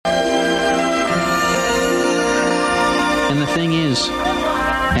And the thing is,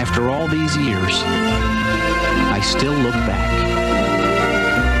 after all these years, I still look back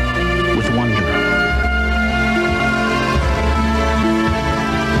with wonder.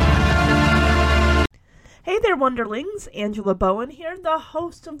 Hey there, Wonderlings. Angela Bowen here, the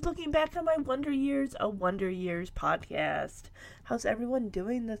host of Looking Back on My Wonder Years, a Wonder Years podcast. How's everyone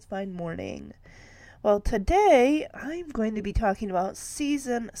doing this fine morning? Well, today I'm going to be talking about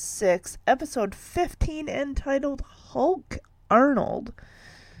Season 6, Episode 15, entitled Hulk Arnold.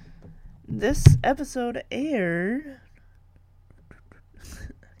 This episode aired...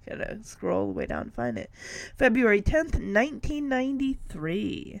 Gotta scroll all the way down to find it. February 10th,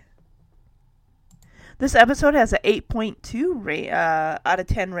 1993. This episode has an 8.2 out of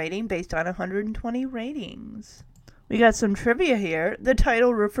 10 rating based on 120 ratings. We got some trivia here. The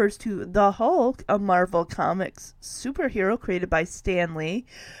title refers to The Hulk, a Marvel Comics superhero created by Stan Lee.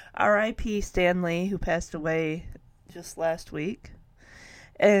 R.I.P. Stan Lee, who passed away just last week.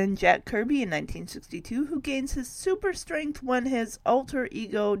 And Jack Kirby in 1962, who gains his super strength when his alter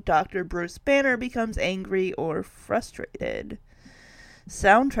ego, Dr. Bruce Banner, becomes angry or frustrated.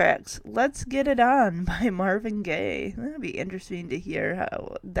 Soundtracks, Let's Get It On by Marvin Gaye. That'll be interesting to hear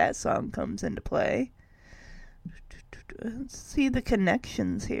how that song comes into play. Let's see the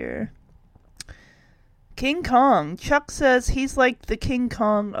connections here. King Kong. Chuck says he's like the King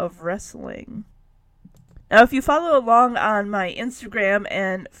Kong of wrestling. Now, if you follow along on my Instagram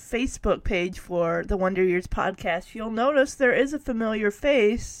and Facebook page for the Wonder Years podcast, you'll notice there is a familiar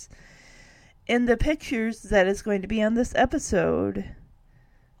face in the pictures that is going to be on this episode.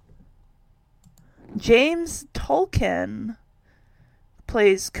 James Tolkien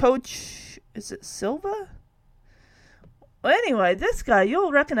plays Coach, is it Silva? Well, anyway, this guy,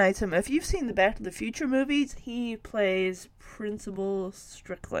 you'll recognize him. If you've seen the Back to the Future movies, he plays Principal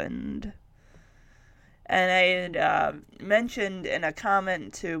Strickland. And I had mentioned in a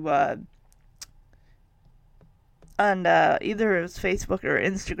comment to on either his Facebook or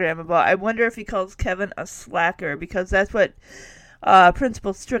Instagram about, I wonder if he calls Kevin a slacker, because that's what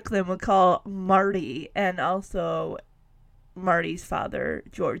Principal Strickland would call Marty, and also Marty's father,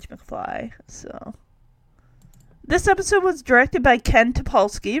 George McFly. So this episode was directed by Ken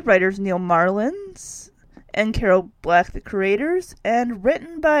Topolsky, writers Neil Marlins and Carol Black, the creators, and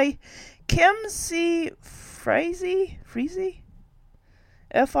written by Kim C. Friese?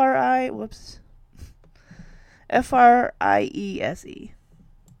 F-R-I-E-S-E.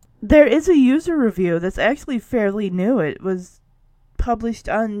 There is a user review that's actually fairly new. It was published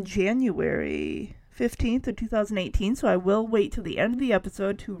on January 15th of 2018, so I will wait till the end of the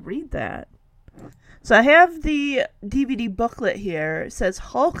episode to read that. So I have the DVD booklet here. It says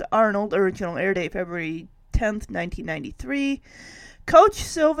Hulk Arnold, original air date February 10th, 1993. Coach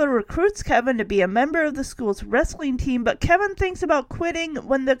Silva recruits Kevin to be a member of the school's wrestling team, but Kevin thinks about quitting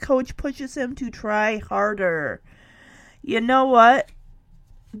when the coach pushes him to try harder. You know what?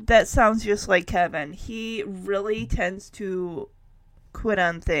 That sounds just like Kevin. He really tends to quit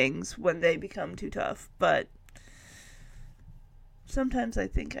on things when they become too tough, but sometimes I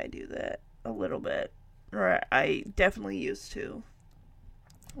think I do that a little bit, or I definitely used to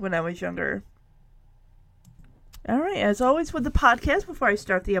when I was younger. Alright, as always with the podcast, before I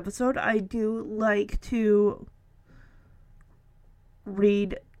start the episode, I do like to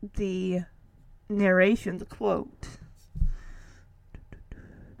read the narration, the quote.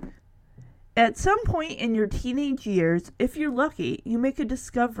 At some point in your teenage years, if you're lucky, you make a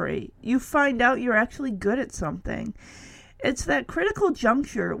discovery. You find out you're actually good at something. It's that critical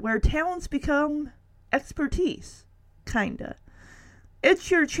juncture where talents become expertise, kinda.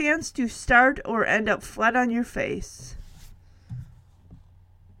 It's your chance to start or end up flat on your face.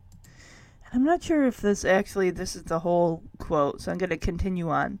 I'm not sure if this is the whole quote, so I'm going to continue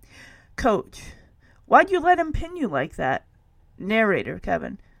on. Coach, why'd you let him pin you like that? Narrator,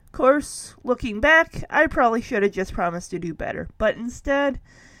 Kevin. Course, looking back, I probably should have just promised to do better. But instead,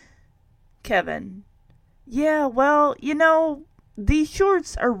 Kevin. Yeah, well, these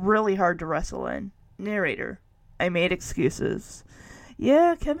shorts are really hard to wrestle in. Narrator. I made excuses.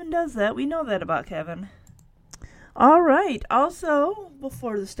 Yeah, Kevin does that. We know that about Kevin. All right. Also,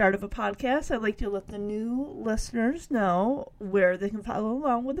 before the start of a podcast, I'd like to let the new listeners know where they can follow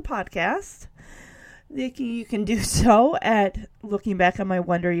along with the podcast. You can do so at Looking Back on My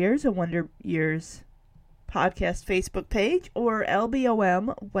Wonder Years, a Wonder Years podcast Facebook page, or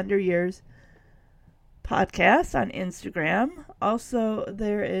LBOM Wonder Years podcast on Instagram. Also,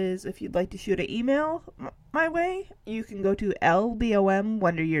 there is, if you'd like to shoot an email my way, you can go to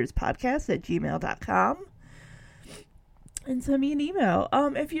lbomwonderyearspodcast@gmail.com. and send me an email.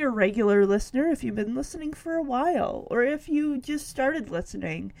 If you're a regular listener, if you've been listening for a while, or if you just started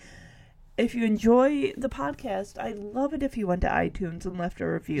listening, if you enjoy the podcast, I'd love it if you went to iTunes and left a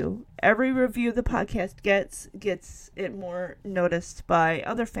review. Every review the podcast gets it more noticed by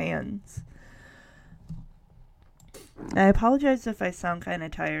other fans. I apologize if I sound kind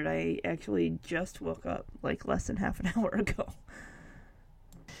of tired. I actually just woke up like less than half an hour ago.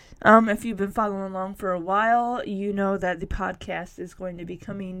 If you've been following along for a while, you know that the podcast is going to be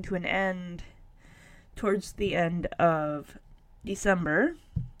coming to an end towards the end of December.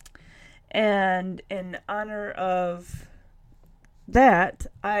 And in honor of that,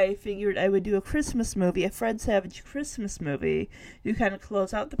 I figured I would do a Christmas movie, a Fred Savage Christmas movie, to kind of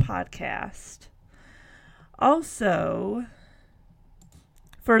close out the podcast. Also,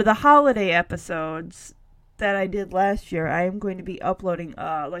 for the holiday episodes that I did last year, I am going to be uploading,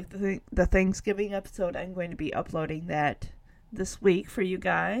 the Thanksgiving episode, I'm going to be uploading that this week for you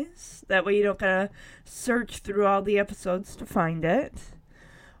guys. That way you don't gotta search through all the episodes to find it.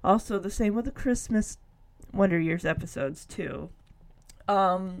 Also, the same with the Christmas Wonder Years episodes, too.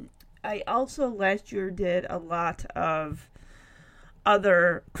 I also last year did a lot of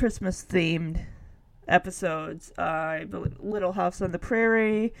other Christmas-themed episodes. Little House on the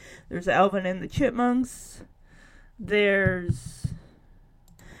Prairie. There's Alvin and the Chipmunks. There's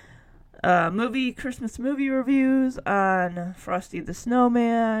Christmas movie reviews on Frosty the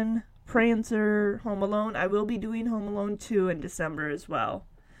Snowman, Prancer, Home Alone. I will be doing Home Alone 2 in December as well.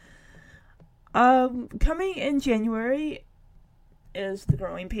 Coming in January is the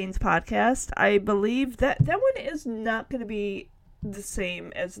Growing Pains podcast. I believe that one is not going to be the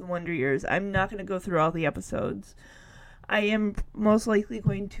same as the Wonder Years. I'm not going to go through all the episodes. I am most likely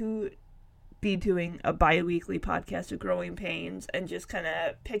going to be doing a bi-weekly podcast of Growing Pains and just kind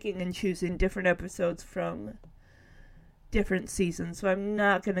of picking and choosing different episodes from different seasons. So I'm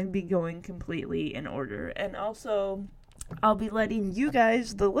not going to be going completely in order. And also, I'll be letting you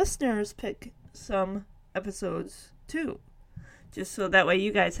guys, the listeners, pick some episodes too. Just so that way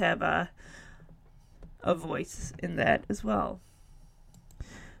you guys have a voice in that as well.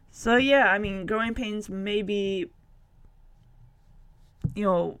 So yeah, I mean, Growing Pains may be,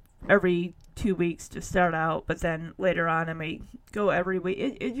 every 2 weeks to start out, but then later on I may go every week.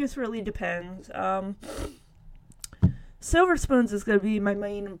 It just really depends. Silver Spoons is going to be my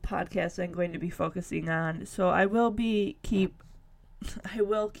main podcast I'm going to be focusing on, so I will keep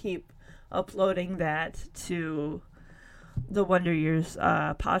uploading that to the Wonder Years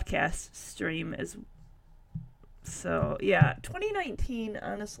podcast stream as well. So, yeah, 2019,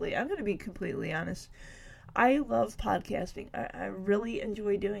 honestly, I'm going to be completely honest. I love podcasting. I really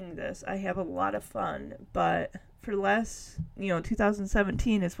enjoy doing this. I have a lot of fun. But for the last,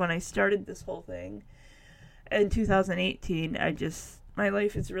 2017 is when I started this whole thing. And 2018, my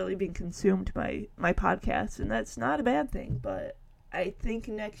life has really been consumed by my podcast. And that's not a bad thing. But I think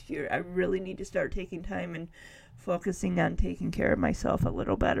next year I really need to start taking time and focusing on taking care of myself a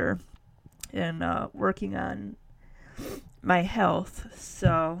little better. And working on my health.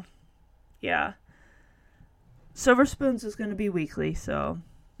 So, yeah. Silver Spoons is going to be weekly, so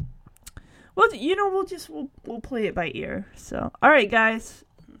we'll play it by ear. So, all right, guys.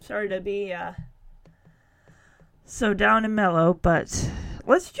 Sorry to be so down and mellow, but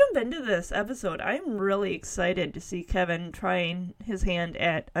let's jump into this episode. I'm really excited to see Kevin trying his hand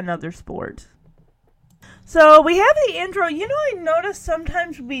at another sport. So, we have the intro. I noticed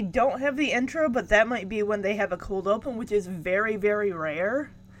sometimes we don't have the intro, but that might be when they have a cold open, which is very, very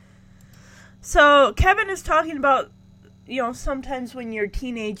rare. So, Kevin is talking about, sometimes when you're a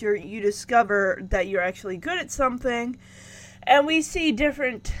teenager, you discover that you're actually good at something. And we see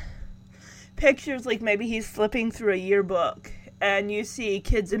different pictures, like maybe he's flipping through a yearbook. And you see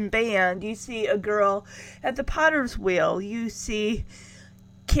kids in band. You see a girl at the potter's wheel. You see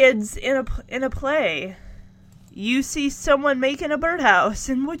kids in a play. You see someone making a birdhouse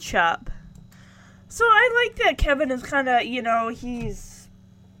in woodshop. So I like that Kevin is kind of,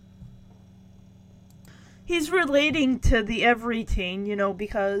 he's relating to the every teen,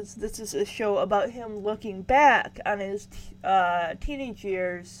 because this is a show about him looking back on his teenage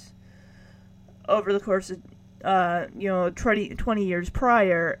years over the course of, 20 years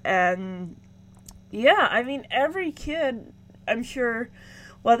prior. And, yeah, I mean, every kid, I'm sure,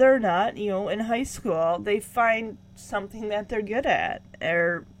 whether or not, in high school, they find something that they're good at.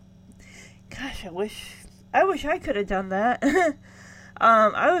 Or, gosh, I wish I could have done that.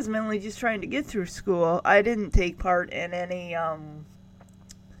 I was mainly just trying to get through school. I didn't take part in any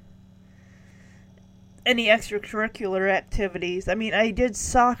extracurricular activities. I mean, I did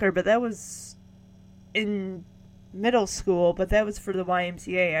soccer, but that was in middle school, but that was for the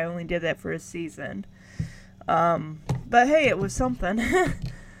YMCA. I only did that for a season. But hey, it was something.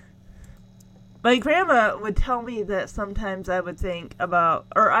 My grandma would tell me that sometimes I would think about,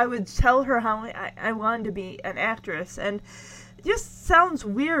 or I would tell her how I wanted to be an actress, and it just sounds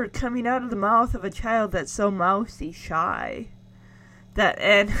weird coming out of the mouth of a child that's so mousy shy.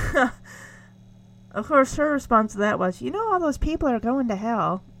 And of course her response to that was, all those people are going to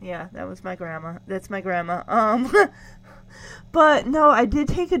hell. Yeah, that was my grandma. That's my grandma. But no, I did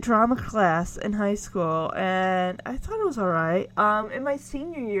take a drama class in high school, and I thought it was alright. In my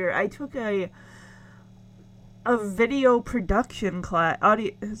senior year, I took a video production class.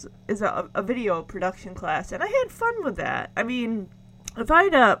 A video production class, and I had fun with that. I mean, if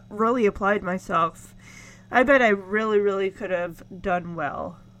I'd really applied myself, I bet I really, really could have done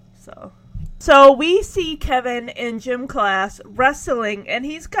well. So we see Kevin in gym class wrestling, and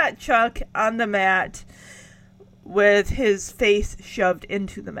he's got Chuck on the mat with his face shoved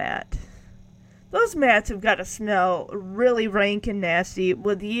into the mat. Those mats have got to smell really rank and nasty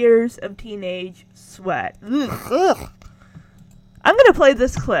with years of teenage sweat. Ugh. I'm going to play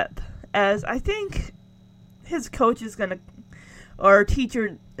this clip, as I think his coach is going to, or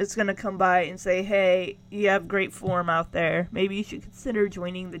teacher is going to come by and say, hey, you have great form out there. Maybe you should consider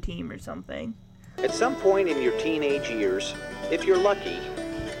joining the team or something. At some point in your teenage years, if you're lucky,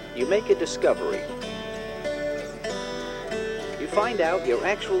 you make a discovery. You find out you're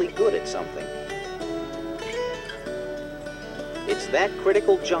actually good at something. It's that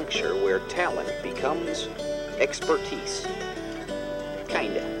critical juncture where talent becomes expertise.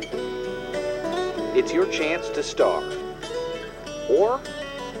 Kinda. It's your chance to star. Or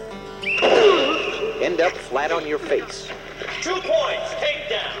end up flat on your face. 2 points, take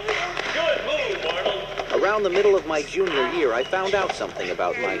down. Good move, Arnold. Around the middle of my junior year, I found out something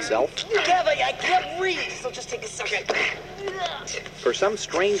about myself. Kevin, I can't read, so just take a second. For some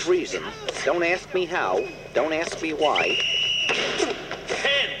strange reason, don't ask me how, don't ask me why,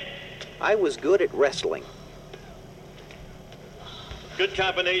 10. I was good at wrestling. Good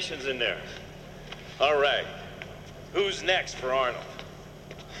combinations in there. All right. Who's next for Arnold?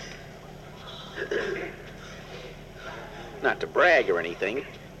 Not to brag or anything.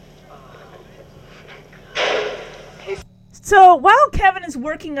 So while Kevin is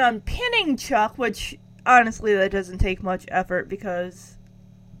working on pinning Chuck, which honestly that doesn't take much effort because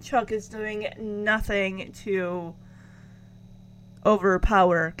Chuck is doing nothing to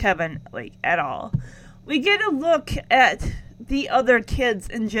overpower Kevin, at all. We get a look at the other kids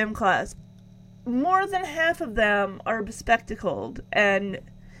in gym class. More than half of them are bespectacled and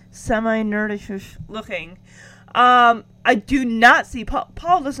semi-nerdish looking. I do not see Paul.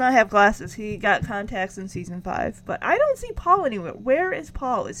 Paul does not have glasses. He got contacts in season 5, but I don't see Paul anywhere. Where is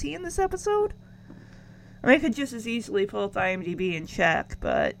Paul? Is he in this episode? I mean, I could just as easily pull up IMDb and check,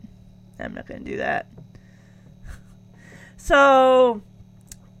 but I'm not going to do that. So,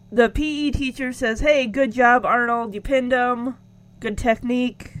 the PE teacher says, hey, good job, Arnold. You pinned him. Good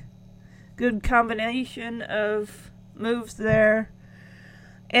technique. Good combination of moves there.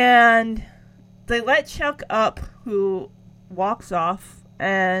 And they let Chuck up, who walks off,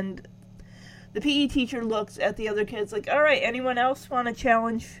 and the PE teacher looks at the other kids like, all right, anyone else want to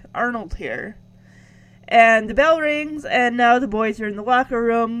challenge Arnold here? And the bell rings, and now the boys are in the locker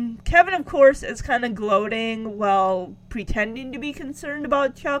room. Kevin, of course, is kind of gloating while pretending to be concerned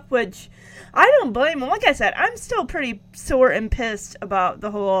about Chuck, which I don't blame him. Like I said, I'm still pretty sore and pissed about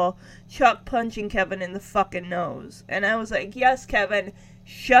the whole Chuck punching Kevin in the fucking nose. And I was like, yes, Kevin,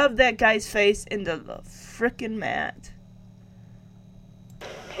 shove that guy's face into the frickin' mat.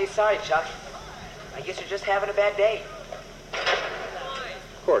 Hey, sorry, Chuck. I guess you're just having a bad day.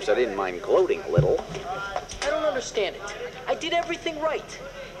 Of course, I didn't mind gloating a little. I don't understand it. I did everything right.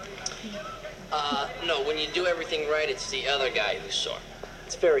 No, when you do everything right, it's the other guy who's sore.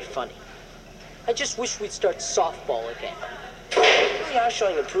 It's very funny. I just wish we'd start softball again. We are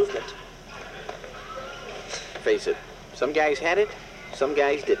showing improvement. Face it, some guys had it, some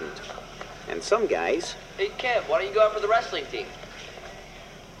guys didn't. And some guys Hey, Kev, why don't you go out for the wrestling team?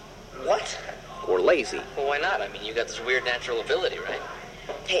 What? were lazy. Well, why not? I mean, you got this weird natural ability, right?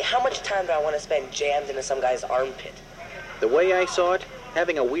 Hey, how much time do I want to spend jammed into some guy's armpit? The way I saw it,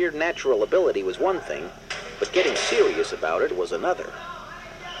 having a weird natural ability was one thing, but getting serious about it was another.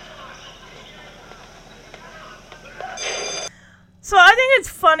 So I think it's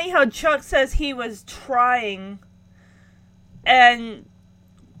funny how Chuck says he was trying, and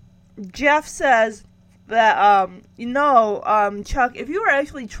Jeff says that, Chuck, if you were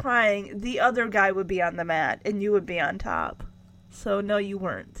actually trying, the other guy would be on the mat, and you would be on top. So, no, you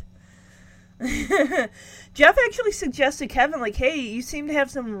weren't. Jeff actually suggested Kevin, like, hey, you seem to have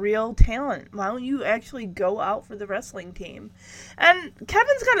some real talent. Why don't you actually go out for the wrestling team? And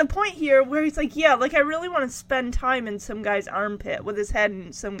Kevin's got a point here where he's like, yeah, like, I really want to spend time in some guy's armpit, with his head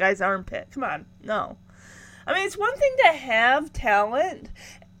in some guy's armpit. Come on, no. I mean, it's one thing to have talent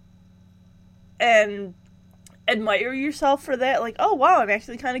and admire yourself for that. Like, oh, wow, I'm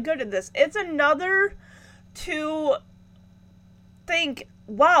actually kind of good at this. It's another to think,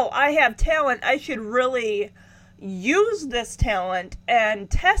 wow, I have talent. I should really use this talent and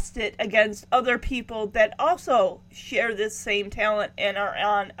test it against other people that also share this same talent and are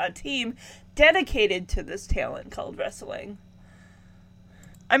on a team dedicated to this talent called wrestling.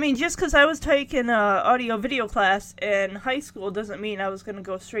 I mean, just because I was taking an audio-video class in high school doesn't mean I was going to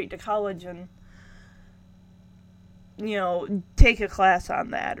go straight to college and, you know, take a class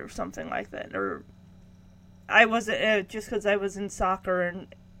on that or something like that. Or I wasn't, just because I was in soccer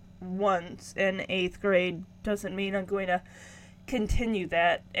once in 8th grade doesn't mean I'm going to continue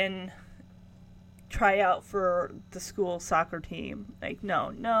that and try out for the school soccer team. Like,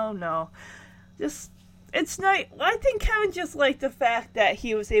 no. Just, it's not, I think Kevin just liked the fact that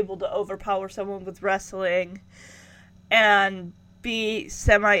he was able to overpower someone with wrestling and be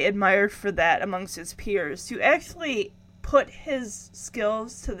semi-admired for that amongst his peers. To actually put his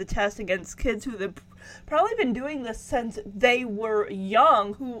skills to the test against kids who have probably been doing this since they were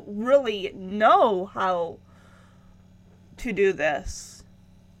young, who really know how to do this.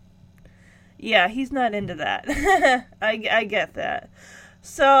 Yeah, he's not into that. I get that.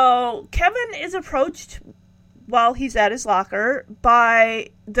 So, Kevin is approached while he's at his locker by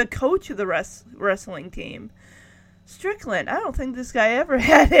the coach of the wrestling team. Strickland. I don't think this guy ever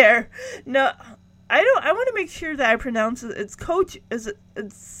had hair. No, I want to make sure that I pronounce it. It's Coach, it's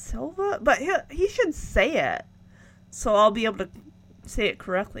Silva? But he should say it, so I'll be able to say it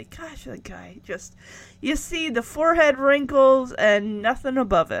correctly. Gosh, that guy just, you see the forehead wrinkles and nothing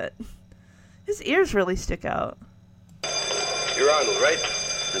above it. His ears really stick out. You're Arnold, right?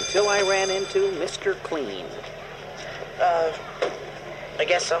 Until I ran into Mr. Clean. I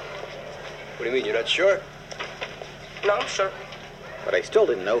guess so. What do you mean, you're not sure? No, I'm sure. But I still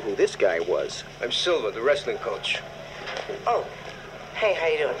didn't know who this guy was. I'm Silva, the wrestling coach. Oh. Hey, how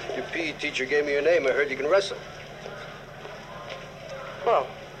you doing? Your PE teacher gave me your name. I heard you can wrestle. Well,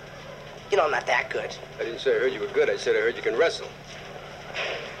 you know I'm not that good. I didn't say I heard you were good. I said I heard you can wrestle.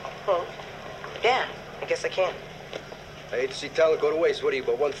 Well, yeah, I guess I can. I hate to see talent go to waste. What are you,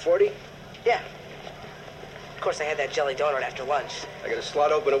 about 140? Yeah. Of course, I had that jelly donut after lunch. I got a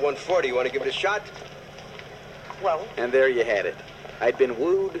slot open at 140. You want to give it a shot? Well... And there you had it. I'd been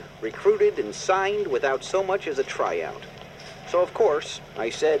wooed, recruited, and signed without so much as a tryout. So, of course, I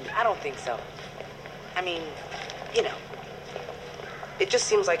said... I don't think so. I mean, you know, it just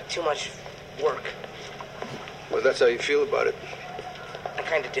seems like too much work. Well, that's how you feel about it. I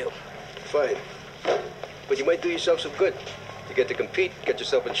kind of do. Fine. But you might do yourself some good. You get to compete, get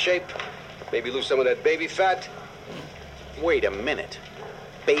yourself in shape, maybe lose some of that baby fat. Wait a minute.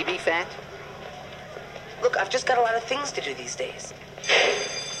 Baby fat? Look, I've just got a lot of things to do these days.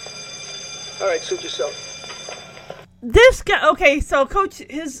 All right, suit yourself. This guy, okay, so Coach,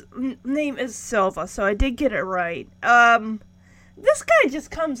 his name is Silva, so I did get it right. This guy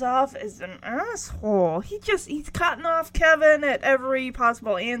just comes off as an asshole. He's cutting off Kevin at every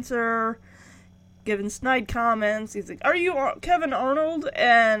possible answer, giving snide comments. He's like, are you Kevin Arnold?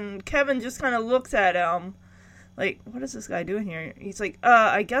 And Kevin just kind of looks at him like, what is this guy doing here? He's like,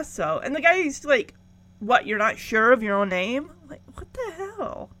 I guess so. And the guy's like, what, you're not sure of your own name? I'm like, what the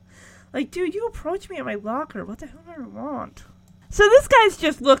hell? Like, dude, you approached me at my locker. What the hell do I want? So this guy's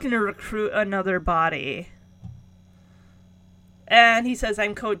just looking to recruit another body. And he says,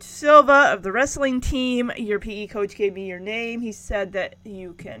 I'm Coach Silva of the wrestling team. Your PE coach gave me your name. He said that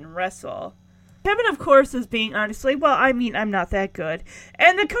you can wrestle. Kevin, of course, is being honest. Like, well, I mean, I'm not that good.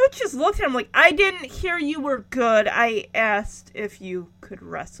 And the coach just looked at him like, I didn't hear you were good. I asked if you could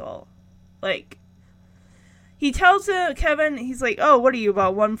wrestle. Like, he tells Kevin, he's like, oh, what are you,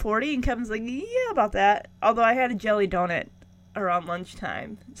 about 140? And Kevin's like, yeah, about that. Although I had a jelly donut around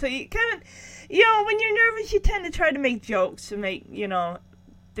lunchtime. So Kevin, you know, when you're nervous, you tend to try to make jokes to make, you know,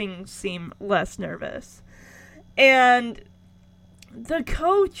 things seem less nervous. And the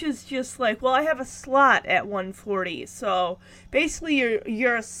coach is just like, well, I have a slot at 140. So basically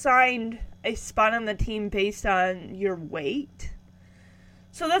you're assigned a spot on the team based on your weight.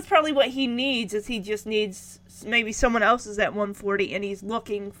 So that's probably what he needs, is he just needs maybe someone else is at 140 and he's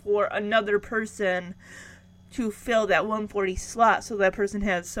looking for another person to fill that 140 slot so that person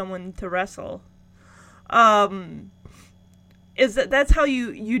has someone to wrestle. It's is that's how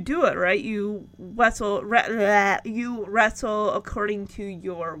you do it, right? You wrestle according to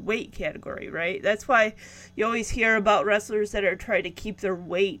your weight category, right? That's why you always hear about wrestlers that are trying to keep their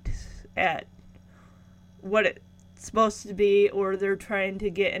weight at what it's supposed to be, or they're trying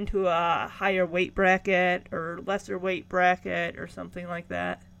to get into a higher weight bracket or lesser weight bracket or something like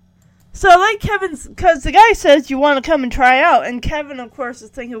that. So like Kevin's, because the guy says you want to come and try out, and Kevin, of course,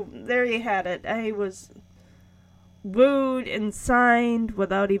 is thinking, there you had it. I was wooed and signed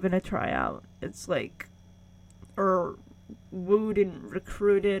without even a tryout. It's like, or wooed and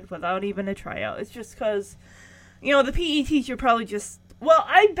recruited without even a tryout. It's just because, the PE teacher probably just, well,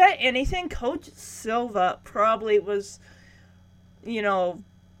 I bet anything, Coach Silva probably was,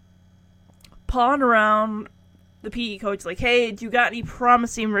 pawing around the PE coach like, hey, do you got any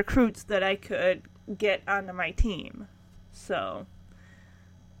promising recruits that I could get onto my team? So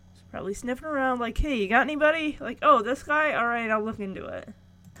probably sniffing around like, hey, you got anybody? Like, oh, this guy? Alright, I'll look into it.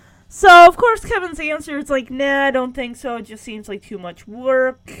 So, of course, Kevin's answer is like, nah, I don't think so. It just seems like too much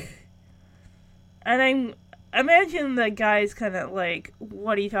work. And I imagine the guy's kind of like,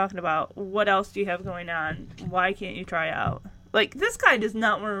 what are you talking about? What else do you have going on? Why can't you try out? Like, this guy does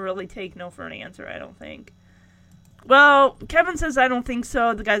not want to really take no for an answer, I don't think. Well, Kevin says, I don't think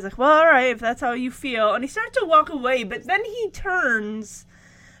so. The guy's like, well, alright, if that's how you feel. And he starts to walk away, but then he turns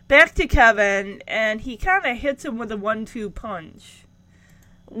back to Kevin, and he kind of hits him with a 1-2 punch.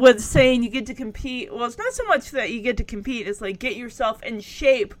 With saying you get to compete. Well, it's not so much that you get to compete, it's like get yourself in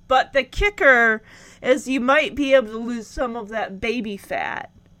shape. But the kicker is you might be able to lose some of that baby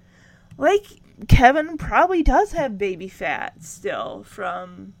fat. Like, Kevin probably does have baby fat still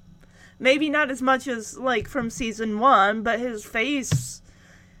from, maybe not as much as, like, from season 1, but his face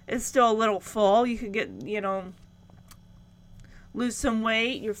is still a little full. You could get, lose some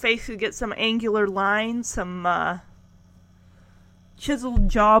weight. Your face could get some angular lines, some chiseled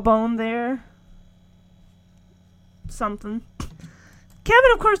jawbone there. Something.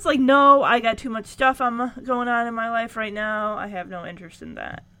 Kevin, of course, like, no, I got too much stuff going on in my life right now. I have no interest in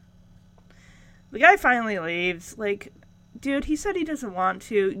that. The guy finally leaves. Like, dude, he said he doesn't want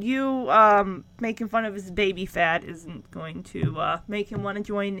to. You making fun of his baby fat isn't going to make him want to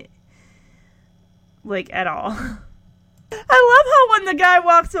join, like, at all. I love how when the guy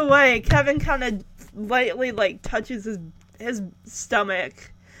walks away, Kevin kind of lightly, like, touches his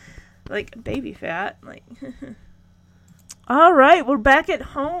stomach. Like, baby fat. Like, alright, we're back at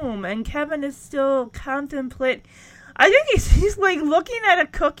home, and Kevin is still contemplating. I think he's like looking at a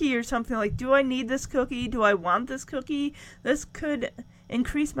cookie or something, like, do I need this cookie? Do I want this cookie? This could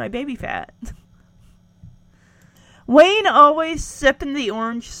increase my baby fat. Wayne always sipping the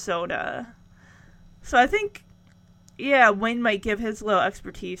orange soda. So I think, yeah, Wayne might give his little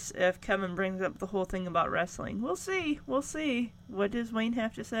expertise if Kevin brings up the whole thing about wrestling. We'll see. What does Wayne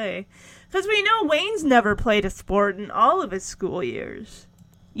have to say? Because we know Wayne's never played a sport in all of his school years.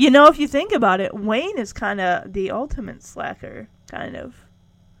 If you think about it, Wayne is kind of the ultimate slacker, kind of.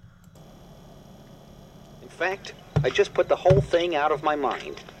 In fact, I just put the whole thing out of my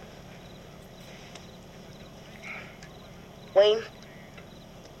mind. Wayne,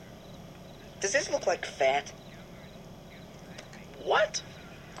 does this look like fat? What?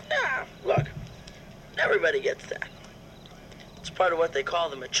 Nah, look, everybody gets that. It's part of what they call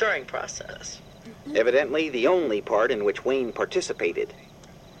the maturing process. Evidently, the only part in which Wayne participated.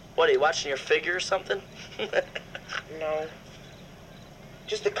 What, are you watching your figure or something? No.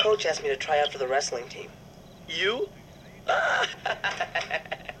 Just the coach asked me to try out for the wrestling team. You?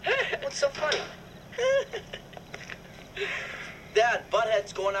 What's so funny? Dad,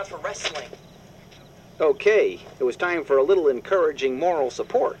 Butthead's going out for wrestling. Okay, it was time for a little encouraging moral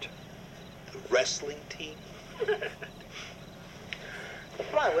support. The wrestling team?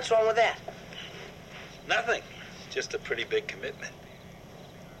 Why, what's wrong with that? Nothing. Just a pretty big commitment.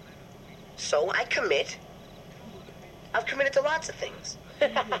 So I commit. I've committed to lots of things.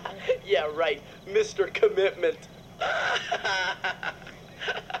 Yeah, right. Mr. Commitment.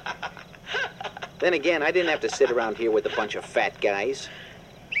 Then again, I didn't have to sit around here with a bunch of fat guys.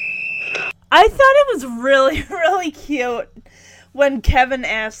 I thought it was really, really cute when Kevin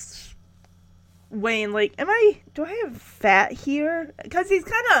asks Wayne, like, do I have fat here? Because he's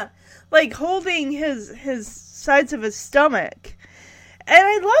kind of, like, holding his sides of his stomach. And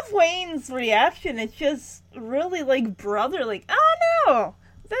I love Wayne's reaction. It's just really, like, brotherly. Oh, no,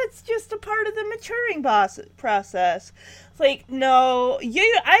 that's just a part of the maturing process. It's like, no,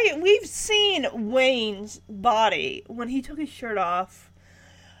 we've seen Wayne's body when he took his shirt off.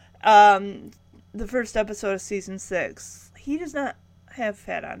 The first episode of season 6. He does not have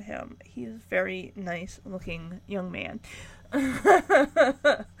fat on him. He is a very nice looking young man.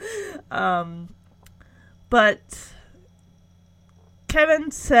 But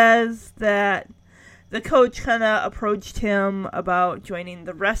Kevin says that the coach kind of approached him about joining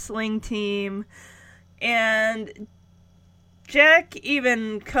the wrestling team, and Jack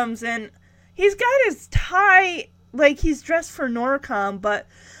even comes in. He's got his tie like he's dressed for Norcom, but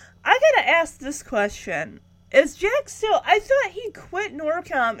I gotta ask this question. Is Jack still... I thought he quit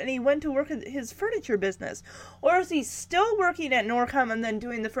Norcom and he went to work at his furniture business. Or is he still working at Norcom and then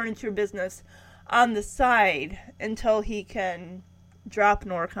doing the furniture business on the side until he can drop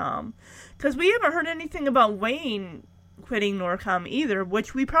Norcom? Because we haven't heard anything about Wayne quitting Norcom either,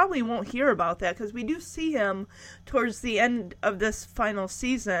 which we probably won't hear about that because we do see him towards the end of this final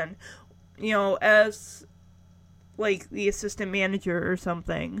season, you know, as like the assistant manager or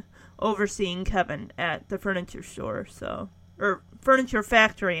something, overseeing Kevin at the furniture store, or furniture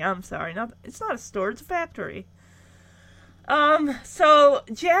factory, I'm sorry. It's not a store, it's a factory. So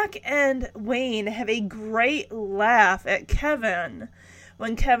Jack and Wayne have a great laugh at Kevin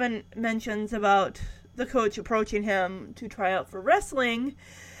when Kevin mentions about the coach approaching him to try out for wrestling,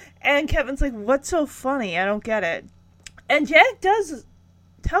 and Kevin's like, what's so funny? I don't get it. And Jack does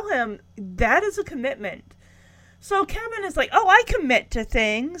tell him that is a commitment. So Kevin is like, oh, I commit to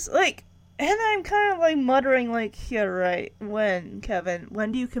things. Like, and I'm kind of like muttering like, yeah, right. When, Kevin?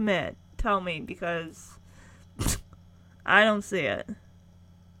 When do you commit? Tell me, because I don't see it.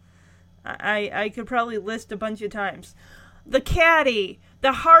 I could probably list a bunch of times. The caddy,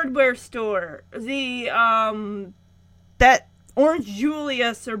 the hardware store, the, that Orange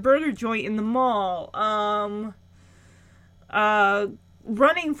Julius or burger joint in the mall,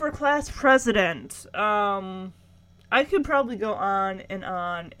 running for class president, I could probably go on and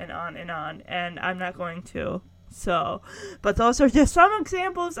on and on and on, and I'm not going to. So, but those are just some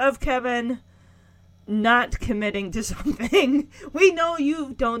examples of Kevin not committing to something. We know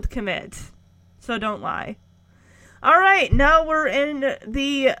you don't commit, so don't lie. Alright, now we're in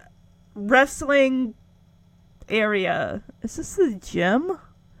the wrestling area. Is this the gym?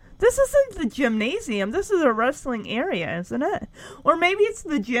 This isn't the gymnasium. This is a wrestling area, isn't it? Or maybe it's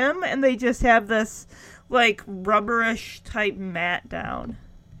the gym and they just have this like rubberish type mat down.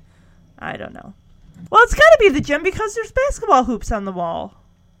 I don't know. Well, it's gotta be the gym because there's basketball hoops on the wall.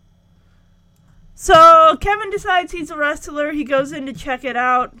 So Kevin decides he's a wrestler. He goes in to check it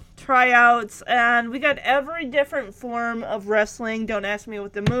out, tryouts, and we got every different form of wrestling. Don't ask me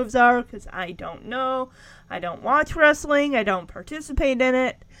what the moves are because I don't know. I don't watch wrestling. I don't participate in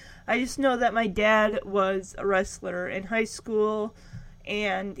it. I just know that my dad was a wrestler in high school,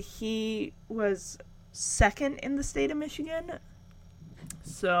 and he was second in the state of Michigan.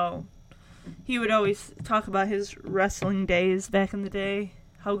 So he would always talk about his wrestling days back in the day,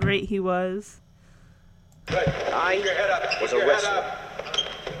 how great he was. I was a wrestler,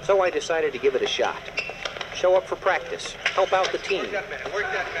 so I decided to give it a shot. Show up for practice, help out the team.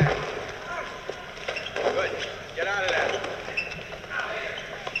 Work that man. Good. Get out of there.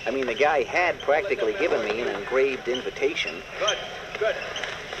 I mean, the guy had practically given me an engraved invitation. Good.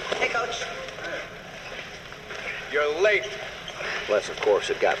 Hey, Coach. You're late. Unless, of course,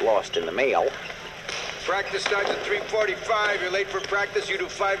 it got lost in the mail. Practice starts at 3:45. You're late for practice. You do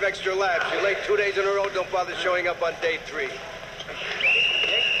 5 extra laps. You're late 2 days in a row. Don't bother showing up on day 3. Let's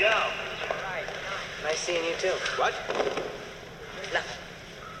go. Right. Nice seeing you, too. What? Nothing.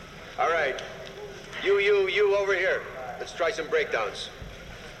 All right. You over here. Let's try some breakdowns.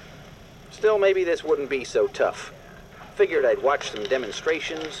 Still, maybe this wouldn't be so tough. Figured I'd watch some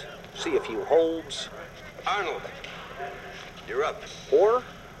demonstrations, see a few holds. Arnold, you're up. Or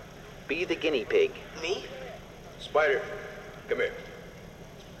be the guinea pig. Me? Spider, come here.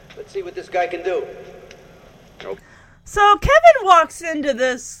 Let's see what this guy can do. So Kevin walks into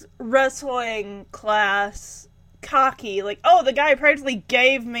this wrestling class cocky, like, oh, the guy practically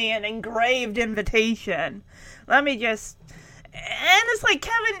gave me an engraved invitation. Let me just... And it's like,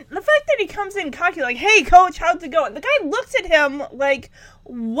 Kevin, the fact that he comes in cocky, like, hey, coach, how's it going? The guy looks at him like,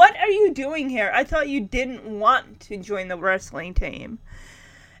 what are you doing here? I thought you didn't want to join the wrestling team.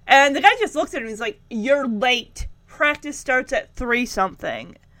 And the guy just looks at him, he's like, you're late. Practice starts at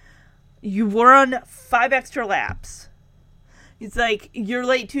 3-something. You run 5 extra laps. He's like, you're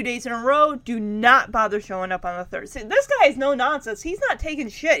late 2 days in a row. Do not bother showing up on the third. See, this guy is no nonsense. He's not taking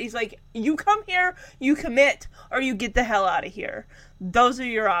shit. He's like, you come here, you commit, or you get the hell out of here. Those are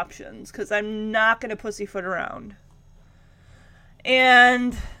your options, because I'm not going to pussyfoot around.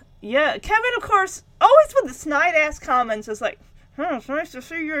 And, yeah, Kevin, of course, always with the snide-ass comments is like, it's nice to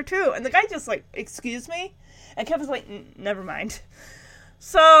see you here, too. And the guy just like, excuse me? And Kevin's like, never mind.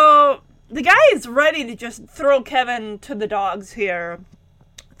 So... the guy is ready to just throw Kevin to the dogs here.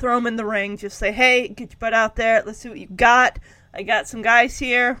 Throw him in the ring. Just say, hey, get your butt out there. Let's see what you got. I got some guys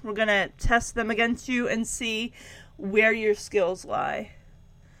here. We're going to test them against you and see where your skills lie.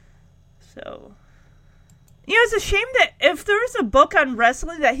 So, you know, it's a shame that if there was a book on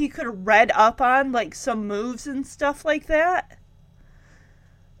wrestling that he could have read up on, like some moves and stuff like that,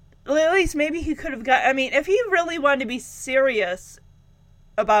 at least maybe he could have got, I mean, if he really wanted to be serious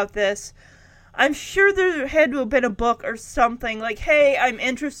about this, I'm sure there had to have been a book or something like, hey, I'm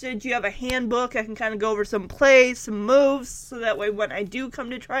interested, do you have a handbook? I can kind of go over some plays, some moves, so that way when I do come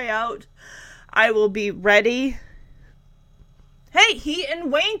to try out, I will be ready. Hey, he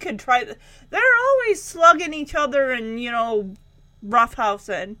and Wayne could try. They're always slugging each other and, you know,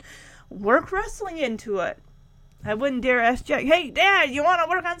 roughhousing. Work wrestling into it. I wouldn't dare ask Jack, hey, Dad, you want to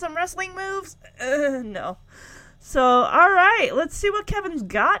work on some wrestling moves? No. So, alright, let's see what Kevin's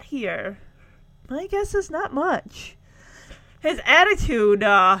got here. My guess is not much. His attitude,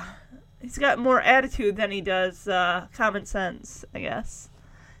 he's got more attitude than he does common sense, I guess.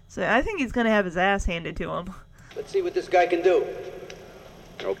 So I think he's going to have his ass handed to him. Let's see what this guy can do.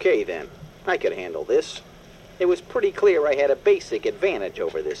 Okay, then. I could handle this. It was pretty clear I had a basic advantage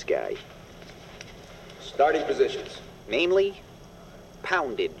over this guy. Starting positions. Namely,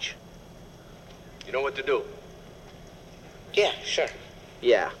 poundage. You know what to do. Yeah, sure.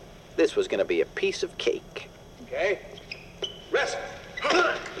 Yeah, this was going to be a piece of cake. Okay? Rest.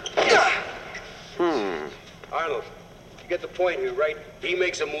 Arnold, you get the point here, right? He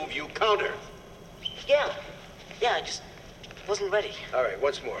makes a move, you counter. Yeah. Yeah, I just wasn't ready. All right,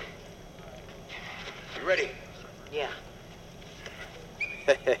 once more. You ready? Yeah.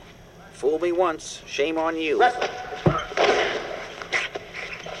 Fool me once, shame on you. Wrestle.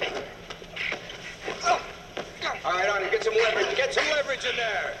 All right, Arnold, get some leverage. Get some leverage in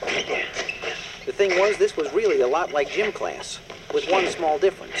there. The thing was, this was really a lot like gym class, with one small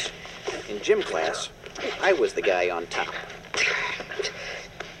difference. In gym class, I was the guy on top.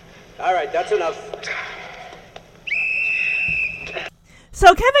 All right, that's enough.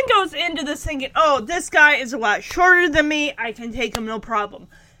 So Kevin goes into this thinking, oh, this guy is a lot shorter than me. I can take him, no problem.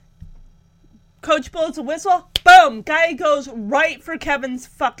 Coach blows a whistle. Boom! Guy goes right for Kevin's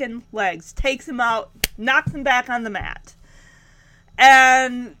fucking legs. Takes him out. Knocks him back on the mat.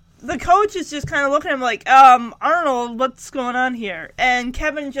 And the coach is just kind of looking at him like, Arnold, what's going on here? And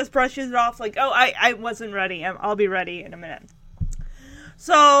Kevin just brushes it off like, oh, I wasn't ready. I'll be ready in a minute.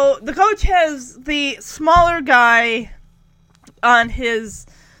 So the coach has the smaller guy on his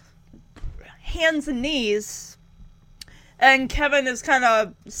hands and knees, and Kevin is kind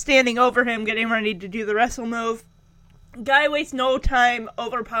of standing over him, getting ready to do the wrestle move. Guy wastes no time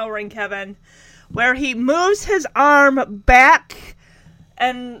overpowering Kevin, where he moves his arm back,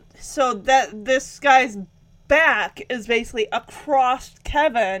 and so that this guy's back is basically across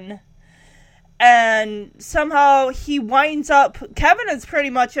Kevin, and somehow he winds up, Kevin is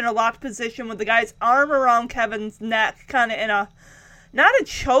pretty much in a locked position with the guy's arm around Kevin's neck, kind of in a, not a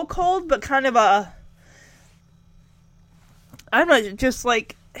chokehold, but kind of a, I don't know, just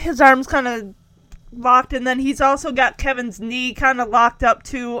like his arm's kind of locked, and then he's also got Kevin's knee kind of locked up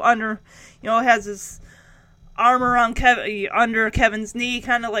too, under, you know, has his arm around Kevin, under Kevin's knee,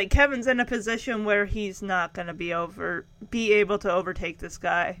 kind of like Kevin's in a position where he's not going to be able to overtake this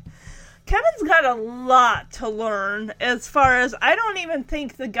guy. Kevin's got a lot to learn as far as, I don't even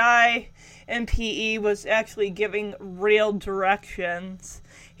think the guy in PE was actually giving real directions.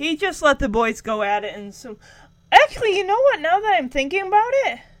 He just let the boys go at it. And so, actually, you know what, now that I'm thinking about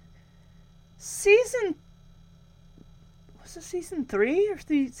it, was it season 3 or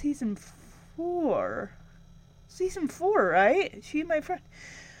season 4? Season 4, right? She, my friend.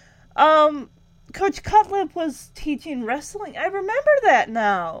 Coach Cutlip was teaching wrestling. I remember that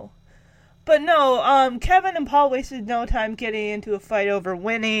now. But no, Kevin and Paul wasted no time getting into a fight over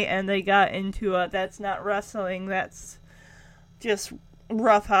Winnie, and they got into a, that's not wrestling, that's just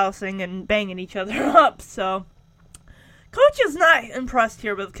roughhousing and banging each other up, so. Coach is not impressed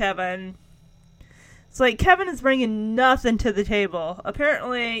here with Kevin. It's like, Kevin is bringing nothing to the table.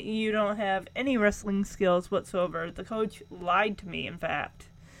 Apparently, you don't have any wrestling skills whatsoever. The coach lied to me, in fact.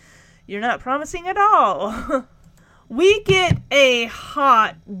 You're not promising at all. We get a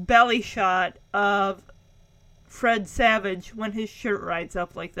hot belly shot of Fred Savage when his shirt rides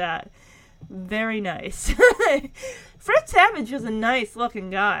up like that. Very nice. Fred Savage is a nice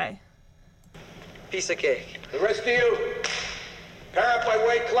looking guy. Piece of cake. The rest of you, pair up by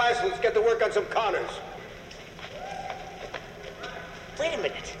weight class. Let's get to work on some counters. Wait a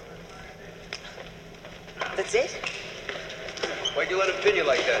minute. That's it? Why'd you let him pin you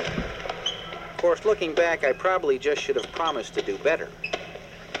like that? course, looking back, I probably just should have promised to do better.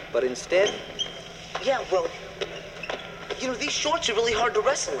 But instead, Yeah, well, these shorts are really hard to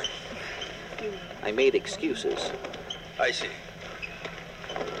wrestle in. I made excuses. I see.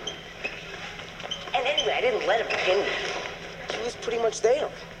 And anyway, I didn't let him pin me. He was pretty much there.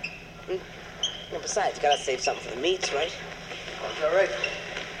 And besides, gotta save something for the meats, right? That's all right.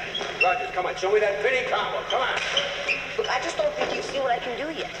 Rogers, come on, show me that pinning combo. Come on. Look, I just don't think you've seen what I can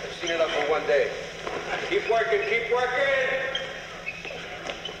do yet. I've seen enough for one day. Keep working, keep working.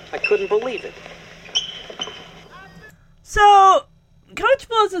 I couldn't believe it. So, Coach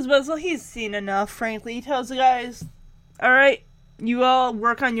blows his whistle. He's seen enough, frankly. He tells the guys, all right, you all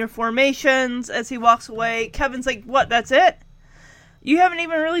work on your formations. As he walks away, Kevin's like, what, that's it? You haven't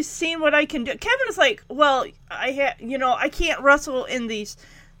even really seen what I can do. Kevin's like, well, I can't wrestle in these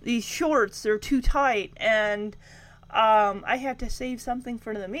shorts. They're too tight, and I have to save something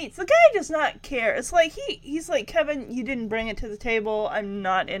for the meets. The guy does not care. It's like he's like, Kevin, you didn't bring it to the table. I'm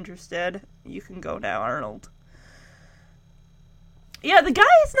not interested. You can go now, Arnold. Yeah, the guy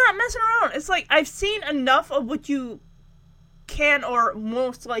is not messing around. It's like, I've seen enough of what you can or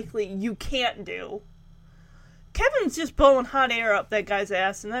most likely you can't do. Kevin's just blowing hot air up that guy's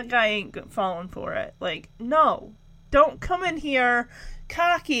ass, and that guy ain't falling for it. Like, no. Don't come in here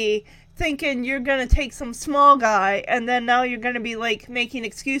cocky, thinking you're gonna take some small guy, and then now you're gonna be, like, making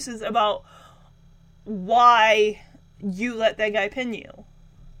excuses about why you let that guy pin you.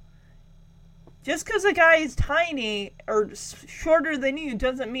 Just because a guy is tiny or shorter than you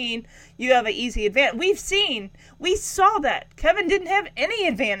doesn't mean you have an easy advantage. We saw that. Kevin didn't have any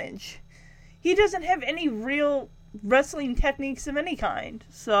advantage. He doesn't have any real wrestling techniques of any kind.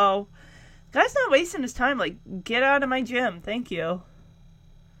 So, guy's not wasting his time. Like, get out of my gym. Thank you.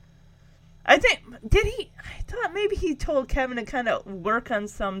 I thought maybe he told Kevin to kind of work on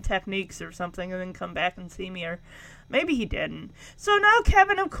some techniques or something and then come back and see me. Or maybe he didn't. So now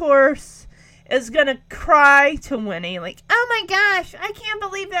Kevin, of course, is going to cry to Winnie. Like, oh my gosh, I can't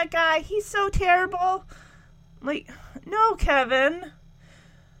believe that guy. He's so terrible. Like, no, Kevin.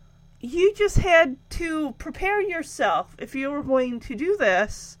 You just had to prepare yourself. If you were going to do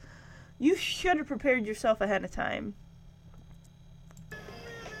this, you should have prepared yourself ahead of time.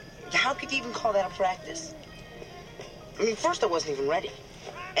 How could you even call that a practice? I mean, first I wasn't even ready.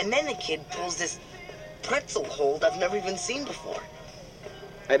 And then the kid pulls this pretzel hold I've never even seen before.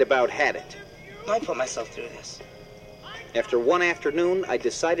 I'd about had it. I put myself through this. After one afternoon, I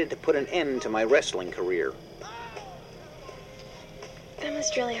decided to put an end to my wrestling career. That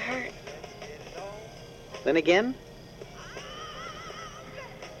must really hurt. Then again,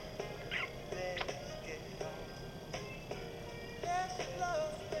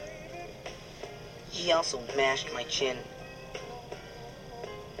 He also mashed my chin.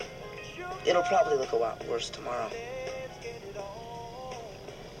 It'll probably look a lot worse tomorrow.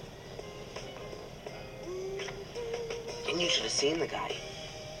 And you should have seen the guy.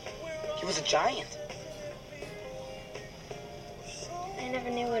 He was a giant. I never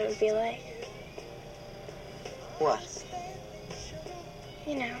knew what it would be like. What?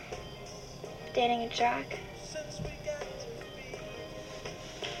 You know, dating a jock.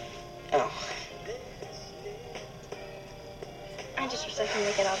 Oh. I just wish I could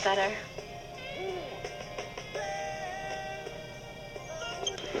make it all better.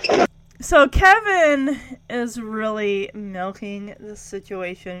 So Kevin is really milking the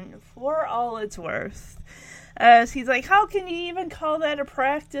situation for all it's worth. As he's like, how can you even call that a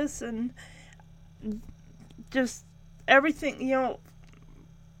practice? And just everything,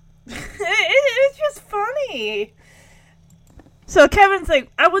 it's just funny. So Kevin's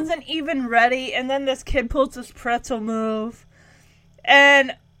like, I wasn't even ready. And then this kid pulls this pretzel move.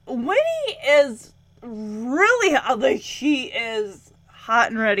 And Winnie is really, like, she is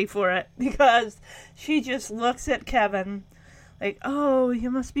hot and ready for it. Because she just looks at Kevin like, oh, you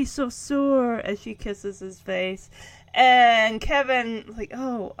must be so sore, as she kisses his face. And Kevin, like,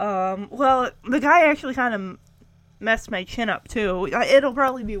 well, the guy actually kind of messed my chin up, too. It'll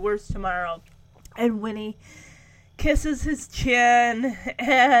probably be worse tomorrow. And Winnie kisses his chin,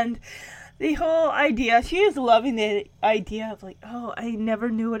 and the whole idea, she is loving the idea of, like, oh, I never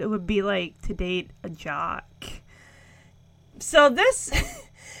knew what it would be like to date a jock. So this...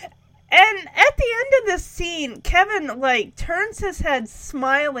 And at the end of this scene, Kevin, like, turns his head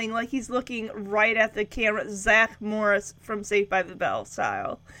smiling like he's looking right at the camera, Zach Morris from Saved by the Bell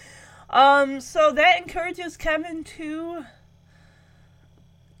style. So that encourages Kevin to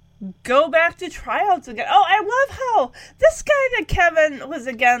go back to tryouts again. Oh, I love how this guy that Kevin was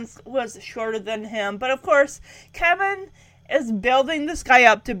against was shorter than him. But, of course, Kevin is building this guy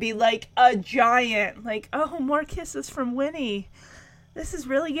up to be like a giant. Like, oh, more kisses from Winnie. This is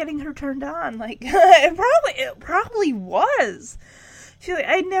really getting her turned on. Like, it probably was. She's like,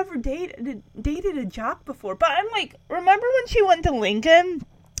 I never dated a jock before. But I'm like, remember when she went to Lincoln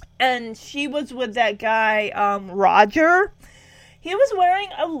and she was with that guy, Roger? He was wearing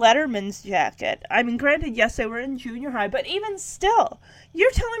a Letterman's jacket. I mean, granted, yes, they were in junior high, but even still, you're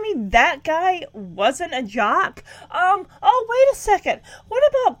telling me that guy wasn't a jock? Oh, wait a second. What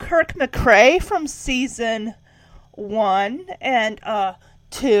about Kirk McRae from season 1 and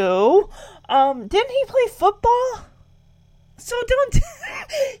 2? Didn't he play football? So don't.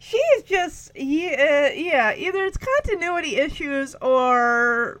 She is just yeah. Either it's continuity issues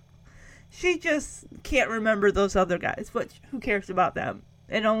or she just can't remember those other guys. Which who cares about them?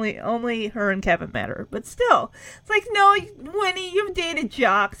 And only her and Kevin matter. But still, it's like, no, Winnie, you've dated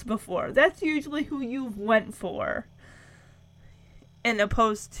jocks before. That's usually who you've went for, in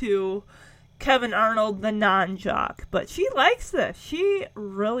opposed to Kevin Arnold, the non-jock. But she likes this. She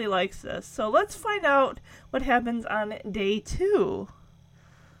really likes this. So let's find out what happens on day 2.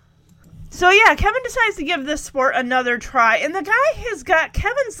 So yeah, Kevin decides to give this sport another try. And the guy has got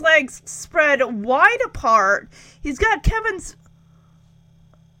Kevin's legs spread wide apart. He's got Kevin's...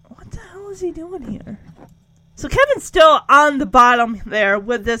 What the hell is he doing here? So Kevin's still on the bottom there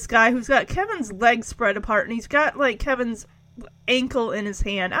with this guy who's got Kevin's legs spread apart. And he's got like Kevin's ankle in his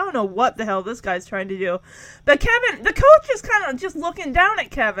hand. I don't know what the hell this guy's trying to do. But Kevin, the coach is kind of just looking down at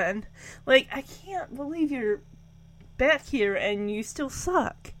Kevin. Like, I can't believe you're back here and you still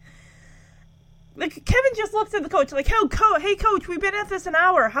suck. Like, Kevin just looks at the coach like, hey, coach, we've been at this an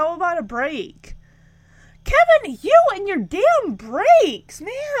hour. How about a break? Kevin, you and your damn breaks,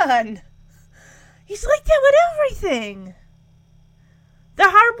 man. He's like that with everything. The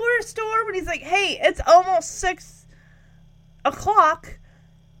hardware store, when he's like, hey, it's almost 6 o'clock,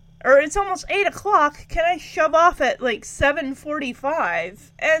 or it's almost 8 o'clock, can I shove off at like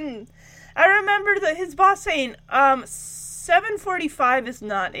 7:45? And I remember that his boss saying, 7:45 is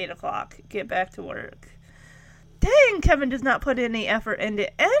not 8 o'clock. Get back to work. Dang, Kevin does not put any effort into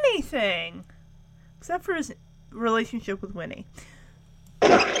anything. Except for his relationship with Winnie.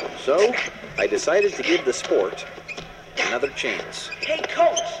 So, I decided to give the sport another chance. Hey,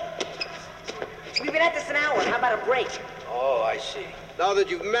 coach. We've been at this an hour. How about a break? Oh, I see. Now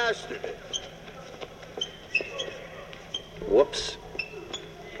that you've mastered it. Whoops.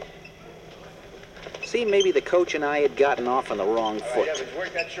 See, maybe the coach and I had gotten off on the wrong foot. Yeah,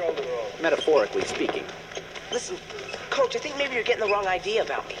 work that shoulder roll. Metaphorically speaking. Listen, coach, I think maybe you're getting the wrong idea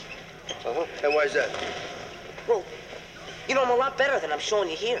about me. Uh-huh. And why's that? Well, you know, I'm a lot better than I'm showing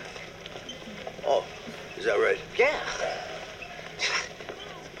you here. Oh, is that right? Yeah.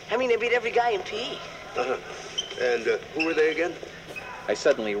 I mean, I beat every guy in PE. Uh-huh. And who were they again? I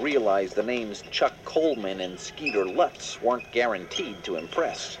suddenly realized the names Chuck Coleman and Skeeter Lutz weren't guaranteed to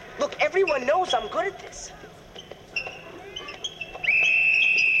impress. Look, everyone knows I'm good at this.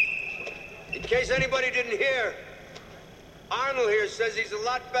 In case anybody didn't hear, Arnold here says he's a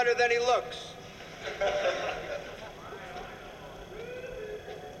lot better than he looks.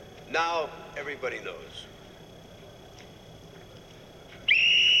 Now, everybody knows.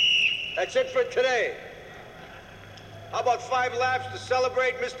 That's it for today. How about 5 laps to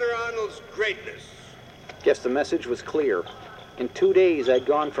celebrate Mr. Arnold's greatness? Guess the message was clear. In 2 days, I'd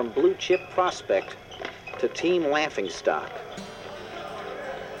gone from blue chip prospect to team laughingstock.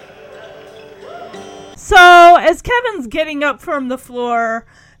 So, as Kevin's getting up from the floor,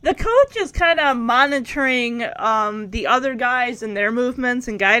 the coach is kind of monitoring the other guys and their movements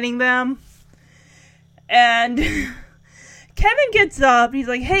and guiding them. And Kevin gets up. He's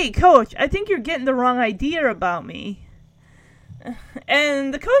like, hey, coach, I think you're getting the wrong idea about me.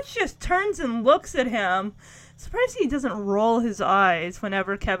 And the coach just turns and looks at him. Surprised he doesn't roll his eyes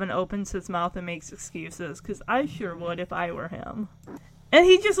whenever Kevin opens his mouth and makes excuses, because I sure would if I were him. And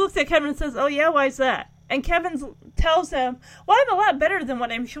he just looks at Kevin and says, oh yeah, why's that? And Kevin tells him, well, I'm a lot better than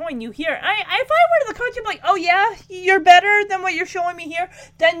what I'm showing you here. If I were the coach, I'd be like, oh yeah, you're better than what you're showing me here?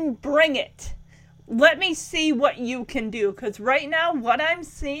 Then bring it. Let me see what you can do, because right now what I'm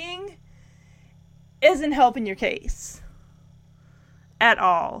seeing isn't helping your case at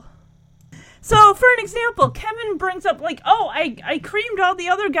all. So, for an example, Kevin brings up, like, oh, I creamed all the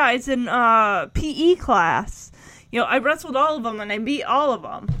other guys in PE class. You know, I wrestled all of them and I beat all of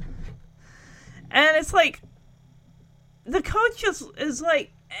them. And it's like, the coach just is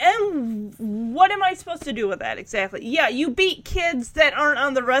like, and what am I supposed to do with that exactly? Yeah, you beat kids that aren't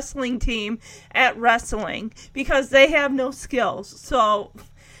on the wrestling team at wrestling because they have no skills. So,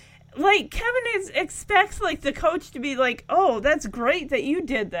 like, Kevin expects, like, the coach to be like, oh, that's great that you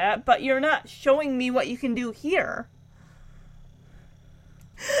did that, but you're not showing me what you can do here.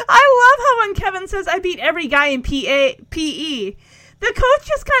 I love how when Kevin says, I beat every guy in PE, the coach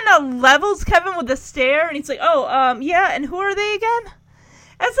just kind of levels Kevin with a stare, and he's like, oh, yeah, and who are they again?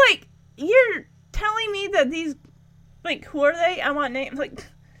 It's like, you're telling me that these, like, who are they? I want names. Like,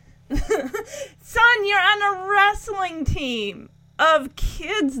 son, you're on a wrestling team of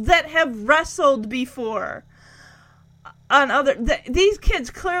kids that have wrestled before. These kids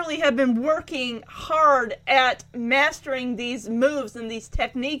clearly have been working hard at mastering these moves and these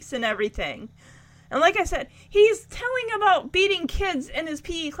techniques and everything. And like I said, he's telling about beating kids in his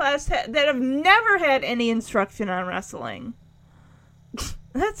PE class that have never had any instruction on wrestling.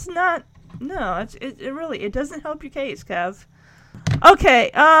 That's not... No, it doesn't help your case, Kev.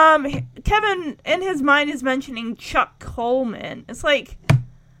 Okay, Kevin, in his mind, is mentioning Chuck Coleman. It's like,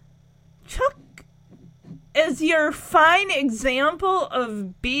 Chuck is your fine example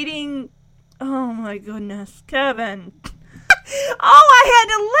of beating... Oh my goodness, Kevin. Oh, I had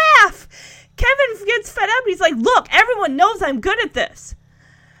to laugh! Kevin gets fed up. He's like, look, everyone knows I'm good at this.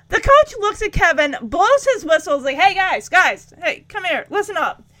 The coach looks at Kevin, blows his whistle, is like, hey, guys, hey, come here, listen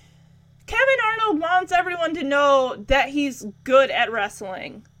up. Kevin Arnold wants everyone to know that he's good at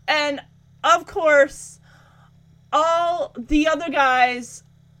wrestling. And, of course, all the other guys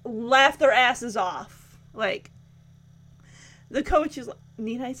laugh their asses off. Like, the coach is like,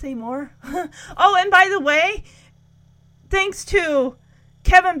 need I say more? Oh, and by the way, thanks to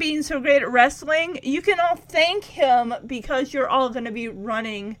Kevin being so great at wrestling, you can all thank him because you're all going to be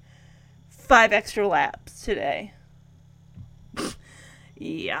running 5 extra laps today.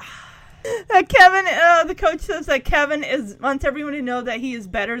 Yeah. Kevin, the coach says that Kevin wants everyone to know that he is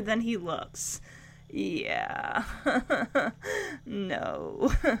better than he looks. Yeah.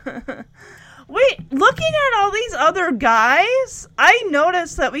 No. Wait, looking at all these other guys, I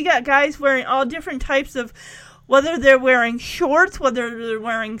noticed that we got guys wearing all different types of, whether they're wearing shorts, whether they're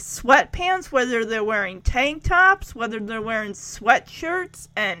wearing sweatpants, whether they're wearing tank tops, whether they're wearing sweatshirts,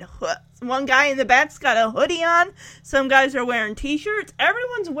 and one guy in the back's got a hoodie on. Some guys are wearing t-shirts.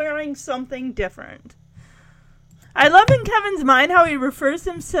 Everyone's wearing something different. I love in Kevin's mind how he refers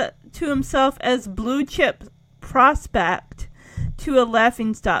to himself as blue chip prospect to a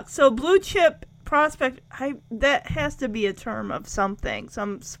laughingstock. So blue chip prospect, that has to be a term of something,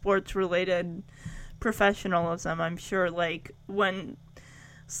 some sports related professionalism, I'm sure, like when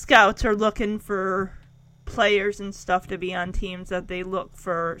scouts are looking for players and stuff to be on teams, that they look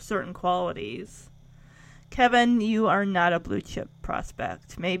for certain qualities. Kevin, you are not a blue chip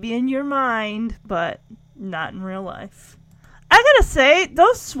prospect. Maybe in your mind, but not in real life. I gotta say,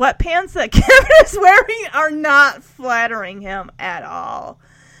 those sweatpants that Kevin is wearing are not flattering him at all.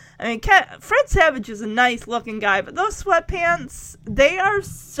 I mean, Fred Savage is a nice-looking guy, but those sweatpants, they are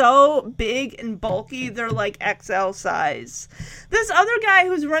so big and bulky, they're like XL size. This other guy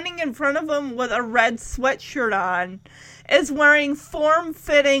who's running in front of him with a red sweatshirt on is wearing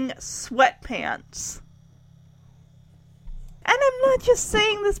form-fitting sweatpants. And I'm not just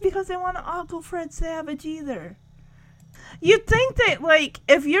saying this because I want to ogle Fred Savage either. You'd think that, like,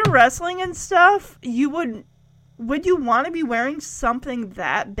 if you're wrestling and stuff, would you want to be wearing something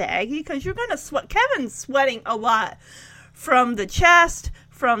that baggy? Because you're going to sweat. Kevin's sweating a lot from the chest,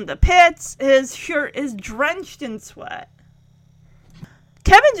 from the pits. His shirt is drenched in sweat.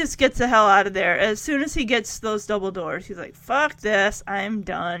 Kevin just gets the hell out of there. As soon as he gets those double doors, he's like, fuck this, I'm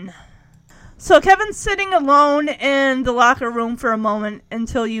done. So Kevin's sitting alone in the locker room for a moment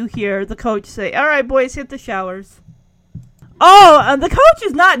until you hear the coach say, all right, boys, hit the showers. Oh, the coach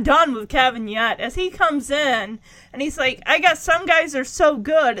is not done with Kevin yet, as he comes in, and he's like, I guess some guys are so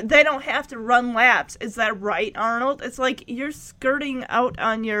good, they don't have to run laps. Is that right, Arnold? It's like, you're skirting out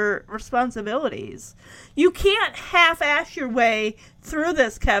on your responsibilities. You can't half-ass your way through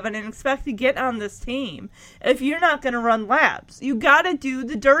this, Kevin, and expect to get on this team if you're not going to run laps. You got to do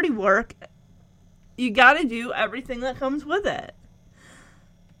the dirty work. You got to do everything that comes with it.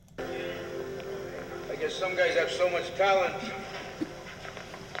 I guess some guys have so much talent,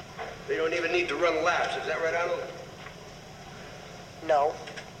 they don't even need to run laps. Is that right, Arnold? No.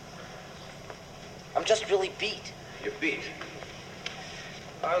 I'm just really beat. You're beat.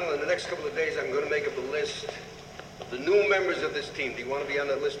 Arnold, in the next couple of days, I'm going to make up a list of the new members of this team. Do you want to be on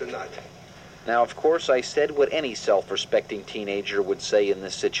that list or not? Now, of course, I said what any self-respecting teenager would say in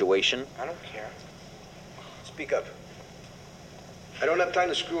this situation. I don't care. Speak up. I don't have time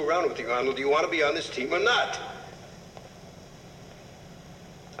to screw around with you, Arnold. Do you want to be on this team or not?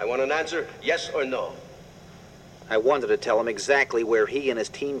 I want an answer, yes or no. I wanted to tell him exactly where he and his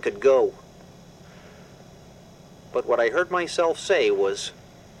team could go. But what I heard myself say was,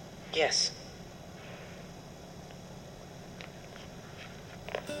 Yes.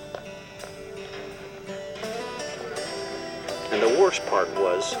 and the worst part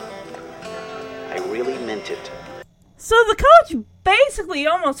was, I really meant it. So the coach basically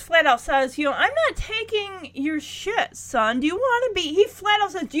almost flat out says, I'm not taking your shit, son. Do you want to be, he flat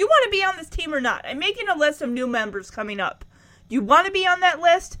out says, do you want to be on this team or not? I'm making a list of new members coming up. Do you want to be on that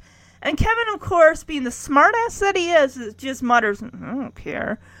list? And Kevin, of course, being the smartass that he is just mutters, I don't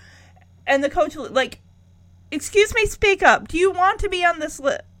care. And the coach, excuse me, speak up. Do you want to be on this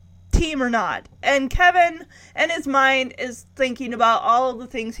team or not? And Kevin, in his mind, is thinking about all of the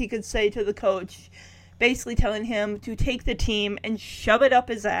things he could say to the coach, basically telling him to take the team and shove it up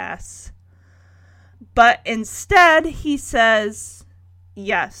his ass. But instead, he says,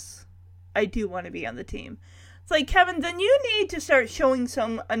 yes, I do want to be on the team. It's like, Kevin, then you need to start showing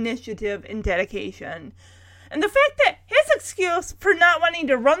some initiative and dedication. And the fact that his excuse for not wanting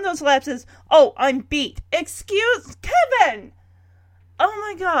to run those laps is, oh, I'm beat. Excuse Kevin! Oh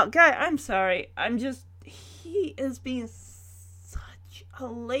my god, guy, I'm sorry. He is being such a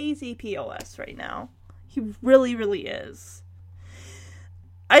lazy POS right now. He really, really is.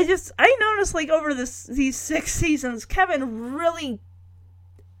 I noticed, over these 6 seasons, Kevin really...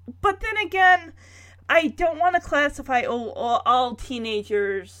 But then again, I don't want to classify all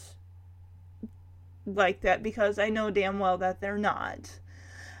teenagers like that, because I know damn well that they're not.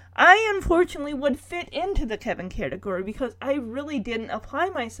 I, unfortunately, would fit into the Kevin category, because I really didn't apply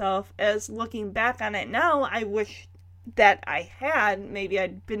myself. As looking back on it now, I wish that I had. Maybe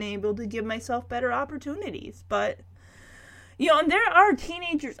I'd been able to give myself better opportunities. But, and there are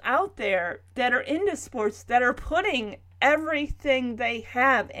teenagers out there that are into sports that are putting everything they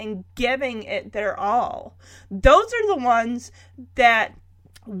have and giving it their all. Those are the ones that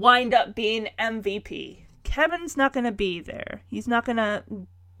wind up being MVP. Kevin's not going to be there. He's not going to...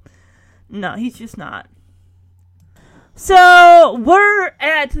 No, he's just not. So, we're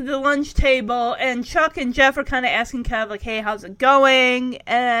at the lunch table, and Chuck and Jeff are kind of asking Kev, hey, how's it going?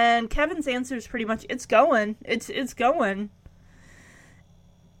 And Kevin's answer is pretty much, it's going. It's going.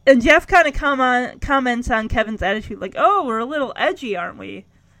 And Jeff kind of comments on Kevin's attitude, oh, we're a little edgy, aren't we?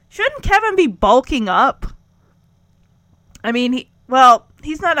 Shouldn't Kevin be bulking up? I mean,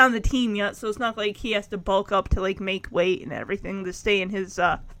 he's not on the team yet, so it's not like he has to bulk up to, make weight and everything to stay in his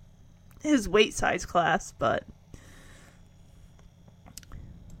weight size class, but...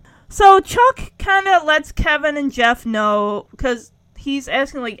 So Chuck kind of lets Kevin and Jeff know, because he's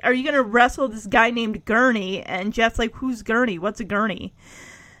asking, are you going to wrestle this guy named Gurney? And Jeff's like, who's Gurney? What's a Gurney?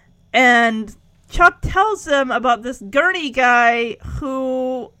 And Chuck tells them about this Gurney guy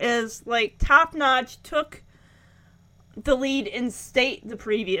who is, top-notch, took the lead in state the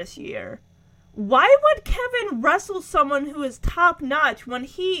previous year. Why would Kevin wrestle someone who is top-notch when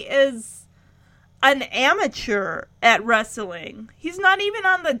he is an amateur at wrestling? He's not even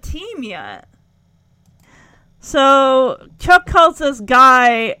on the team yet. So, Chuck calls this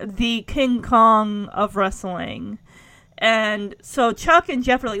guy the King Kong of wrestling. And so Chuck and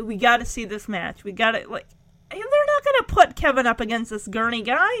Jeff are like, we gotta see this match. We gotta, they're not gonna put Kevin up against this Gurney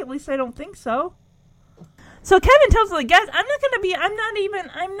guy. At least I don't think so. So Kevin tells them, guys, I'm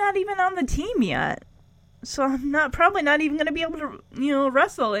not even on the team yet. So I'm probably not even going to be able to,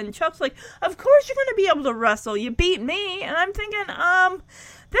 wrestle. And Chuck's like, of course you're going to be able to wrestle. You beat me. And I'm thinking,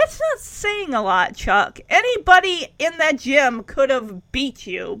 that's not saying a lot, Chuck. Anybody in that gym could have beat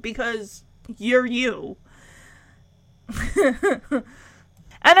you because you're you. And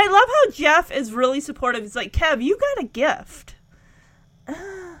I love how Jeff is really supportive. He's like, Kev, you got a gift.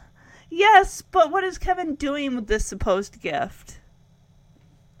 Yes, but what is Kevin doing with this supposed gift?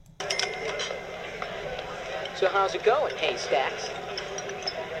 So how's it going, Haystacks?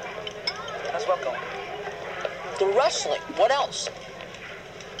 How's what going? The wrestling. What else?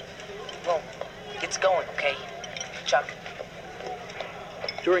 Well, it's going, okay? Chuck?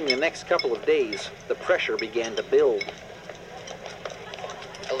 During the next couple of days, the pressure began to build.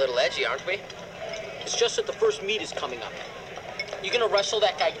 A little edgy, aren't we? It's just that the first meet is coming up. You gonna wrestle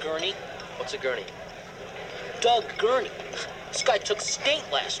that guy Gurney? What's a Gurney? Doug Gurney. This guy took state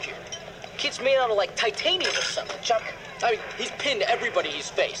last year. Kid's made out of titanium or something. Chuck? I mean, he's pinned everybody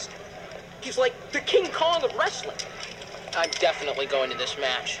he's faced. He's like the King Kong of wrestling. I'm definitely going to this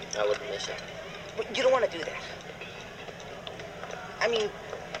match. I wouldn't miss it. But you don't want to do that. I mean,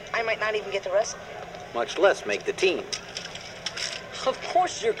 I might not even get to wrestle. Much less make the team. Of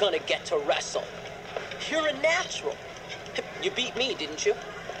course you're gonna get to wrestle. You're a natural. You beat me, didn't you?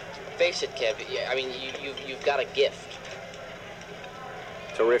 face it, Kev. I mean, you've got a gift.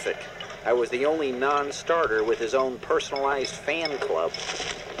 Terrific. I was the only non-starter with his own personalized fan club.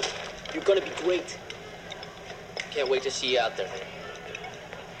 You're gonna be great. Can't wait to see you out there.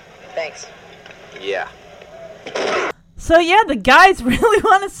 Thanks. Yeah. So yeah, the guys really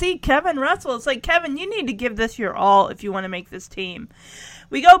want to see Kevin wrestle. It's like, Kevin, you need to give this your all if you want to make this team.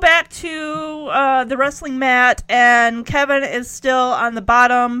 We go back to the wrestling mat, and Kevin is still on the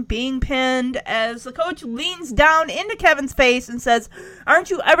bottom, being pinned, as the coach leans down into Kevin's face and says, "Aren't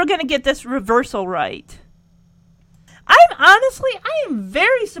you ever going to get this reversal right?" I am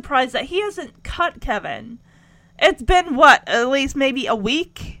very surprised that he hasn't cut Kevin. It's been, at least maybe a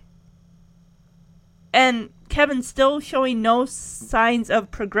week? And Kevin's still showing no signs of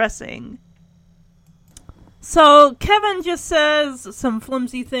progressing. So Kevin just says some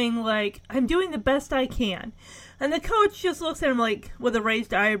flimsy thing like, "I'm doing the best I can." And the coach just looks at him like, with a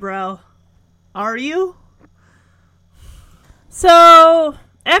raised eyebrow, "Are you?" So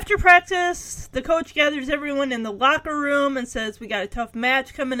after practice, the coach gathers everyone in the locker room and says, "We got a tough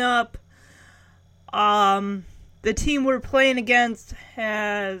match coming up. The team we're playing against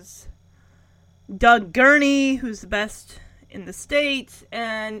has Doug Gurney, who's the best in the state,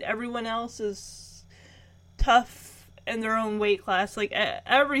 and everyone else is tough in their own weight class. Like,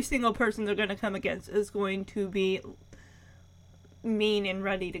 every single person they're going to come against is going to be mean and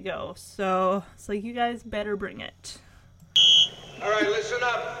ready to go. So it's like, you guys better bring it." All right, listen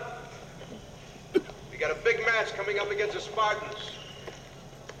up. We got a big match coming up against the Spartans.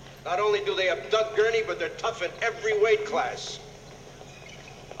 Not only do they have Doug Gurney, but they're tough in every weight class.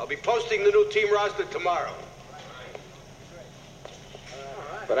 I'll be posting the new team roster tomorrow.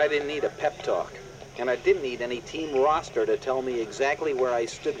 But I didn't need a pep talk. And I didn't need any team roster to tell me exactly where I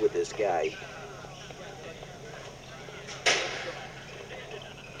stood with this guy.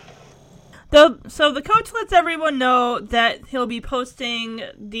 So the coach lets everyone know that he'll be posting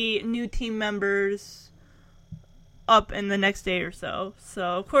the new team members up in the next day or so.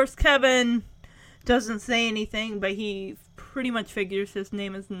 So, of course, Kevin doesn't say anything, but he pretty much figures his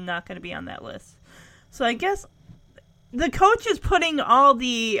name is not going to be on that list. So I guess the coach is putting all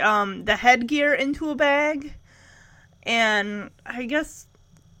the headgear into a bag, and I guess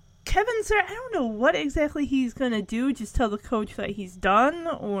Kevin's there. I don't know what exactly he's going to do. Just tell the coach that he's done,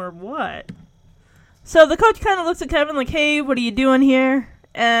 or what? So the coach kind of looks at Kevin like, "Hey, what are you doing here?"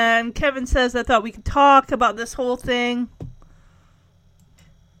 And Kevin says, "I thought we could talk about this whole thing."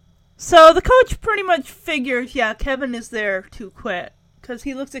 So the coach pretty much figures, yeah, Kevin is there to quit. Because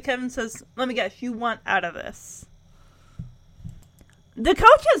he looks at Kevin and says, "Let me guess, you want out of this." The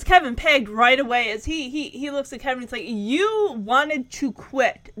coach has Kevin pegged right away as he looks at Kevin and he's like, "You wanted to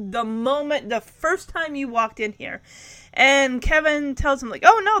quit the first time you walked in here." And Kevin tells him like,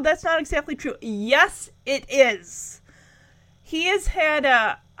 "Oh no, that's not exactly true." Yes, it is. He has had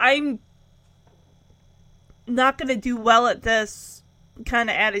I'm not going to do well at this kind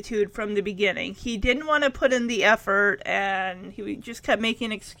of attitude from the beginning. He didn't want to put in the effort, and he just kept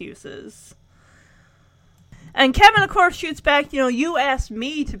making excuses. And Kevin, of course, shoots back, "You asked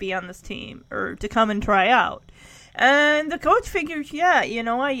me to be on this team, or to come and try out." And the coach figures, yeah,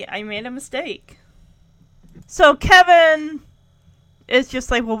 I made a mistake. So Kevin is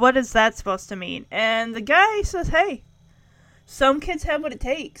just like, "Well, what is that supposed to mean?" And the guy says, "Hey, some kids have what it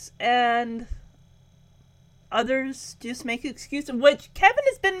takes, and others just make excuses," which Kevin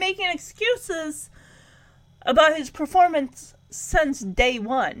has been making excuses about his performance since day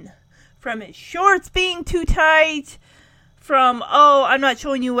one. From his shorts being too tight, from, I'm not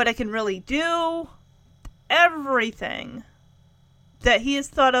showing you what I can really do. Everything that he has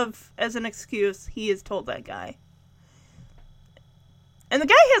thought of as an excuse, he has told that guy. And the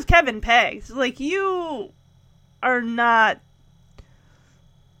guy has Kevin pegged. Like, you are not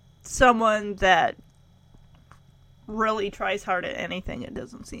someone that really tries hard at anything, it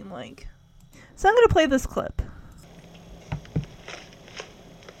doesn't seem like. So I'm going to play this clip.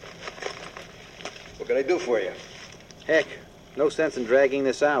 What can I do for you? Heck, no sense in dragging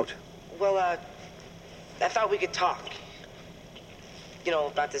this out. Well, I thought we could talk.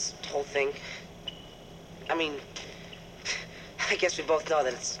 About this whole thing. I mean, I guess we both know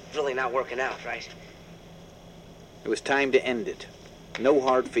that it's really not working out, right? It was time to end it. No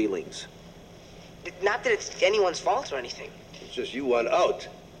hard feelings. Not that it's anyone's fault or anything. It's just you want out.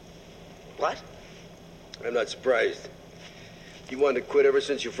 What? I'm not surprised. You wanted to quit ever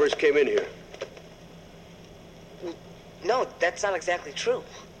since you first came in here. Well, no, that's not exactly true.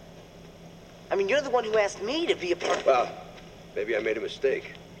 I mean, you're the one who asked me to be a part of it. Well, maybe I made a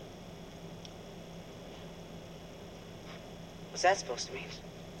mistake. What's that supposed to mean?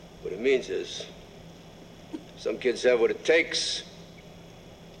 What it means is, some kids have what it takes,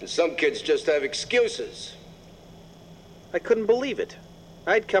 and some kids just have excuses. I couldn't believe it.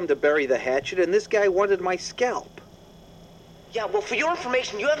 I'd come to bury the hatchet, and this guy wanted my scalp. Yeah, well, for your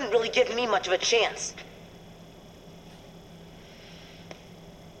information, you haven't really given me much of a chance.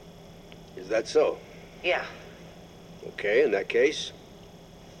 Is that so? Yeah. Okay, in that case,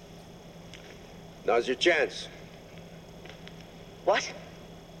 now's your chance. What?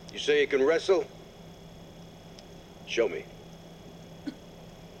 You say you can wrestle? Show me.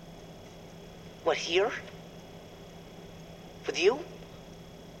 What, here? With you?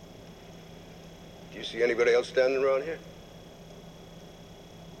 Do you see anybody else standing around here?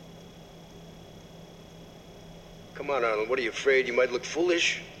 Come on, Arnold. What are you afraid? You might look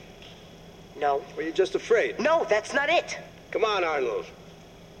foolish? No. Or you're just afraid? No, that's not it. Come on, Arnold.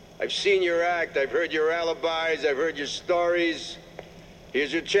 I've seen your act. I've heard your alibis. I've heard your stories.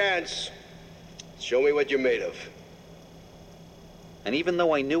 Here's your chance. Show me what you're made of. And even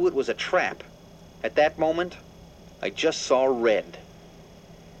though I knew it was a trap, at that moment, I just saw red.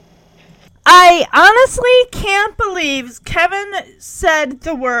 I honestly can't believe Kevin said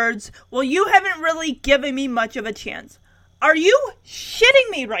the words, well, you haven't really given me much of a chance. Are you shitting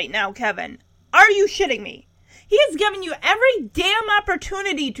me right now, Kevin? Are you shitting me? He has given you every damn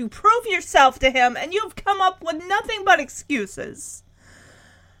opportunity to prove yourself to him, and you've come up with nothing but excuses.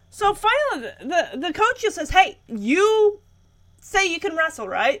 So finally, the coach just says, hey, you say you can wrestle,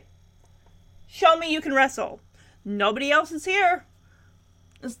 right? Show me you can wrestle. Nobody else is here.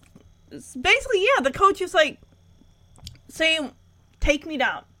 It's basically, yeah, the coach is like saying, take me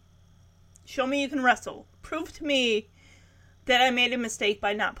down. Show me you can wrestle. Prove to me that I made a mistake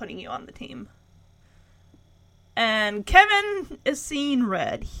by not putting you on the team. And Kevin is seeing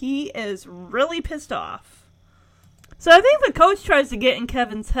red. He is really pissed off. So I think the coach tries to get in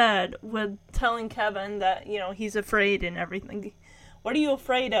Kevin's head with telling Kevin that, you know, he's afraid and everything. What are you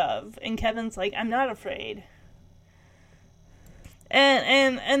afraid of? And Kevin's like, I'm not afraid.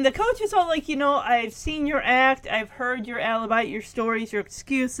 And the coach is all like, you know, I've seen your act, I've heard your alibi, your stories, your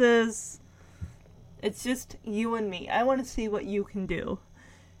excuses. It's just you and me. I want to see what you can do.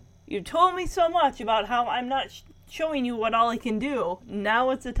 You told me so much about how I'm not showing you what all I can do. Now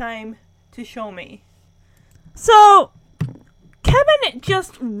it's the time to show me. So, Kevin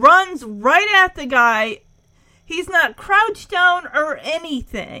just runs right at the guy. He's not crouched down or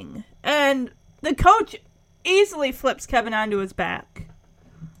anything. And the coach easily flips Kevin onto his back.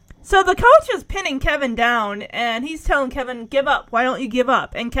 So the coach is pinning Kevin down, and he's telling Kevin, give up. Why don't you give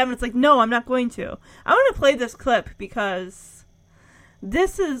up? And Kevin's like, no, I'm not going to. I want to play this clip because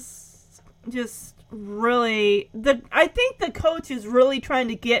this is just really... I think the coach is really trying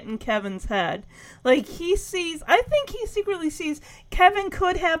to get in Kevin's head. Like, I think he secretly sees Kevin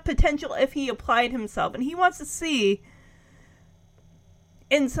could have potential if he applied himself, and he wants to see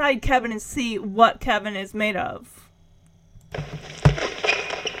inside Kevin and see what Kevin is made of.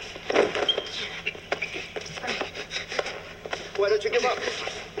 Why don't you give up?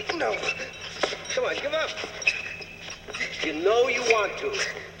 No. Come on, give up. You know you want to.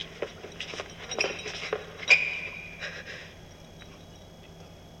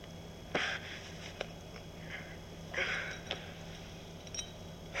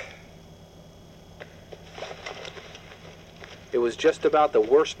 It was just about the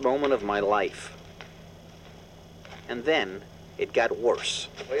worst moment of my life. And then, it got worse.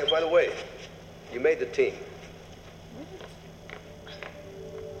 Oh, yeah, by the way, you made the team.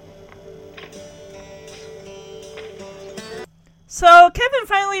 So, Kevin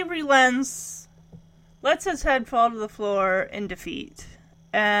finally relents, lets his head fall to the floor in defeat.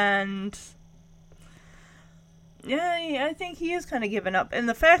 And yeah, I think he is kind of giving up. And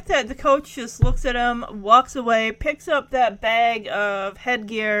the fact that the coach just looks at him, walks away, picks up that bag of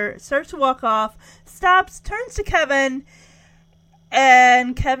headgear, starts to walk off, stops, turns to Kevin,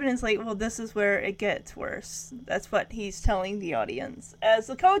 and Kevin is like, well, this is where it gets worse. That's what he's telling the audience. As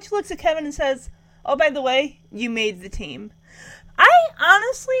the coach looks at Kevin and says, oh, by the way, you made the team. I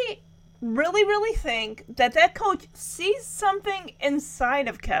honestly really, really think that coach sees something inside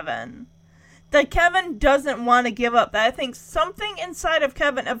of Kevin. That Kevin doesn't want to give up. That I think something inside of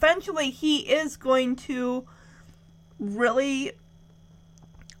Kevin, eventually he is going to really...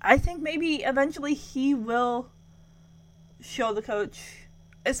 I think maybe eventually he will show the coach.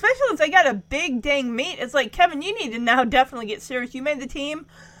 Especially if they got a big dang meet. It's like, Kevin, you need to now definitely get serious. You made the team.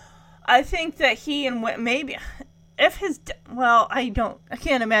 I think that he and maybe... If his... Well, I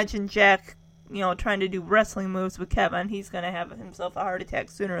can't imagine Jack... trying to do wrestling moves with Kevin. He's going to have himself a heart attack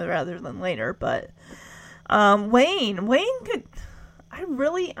sooner rather than later. But Wayne could... I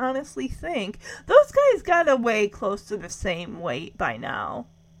really honestly think those guys got to weigh close to the same weight by now.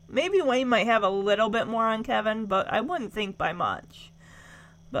 Maybe Wayne might have a little bit more on Kevin, but I wouldn't think by much.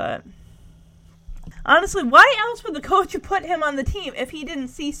 But honestly, why else would the coach have put him on the team if he didn't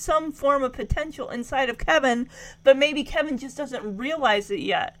see some form of potential inside of Kevin, but maybe Kevin just doesn't realize it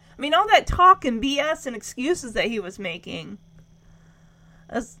yet? I mean, all that talk and BS and excuses that he was making.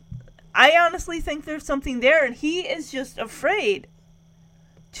 I honestly think there's something there, and he is just afraid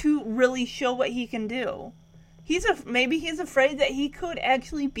to really show what he can do. Maybe he's afraid that he could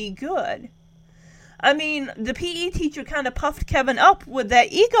actually be good. I mean, the PE teacher kind of puffed Kevin up with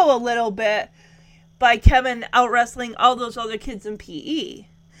that ego a little bit by Kevin out-wrestling all those other kids in PE.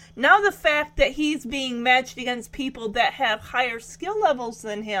 Now the fact that he's being matched against people that have higher skill levels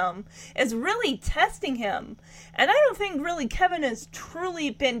than him is really testing him. And I don't think really Kevin has truly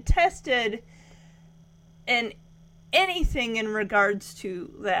been tested in anything in regards to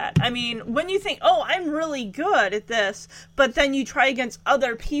that. I mean, when you think, oh, I'm really good at this, but then you try against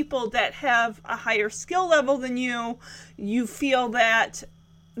other people that have a higher skill level than you feel that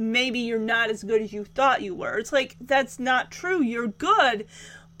maybe you're not as good as you thought you were. It's like, that's not true. You're good,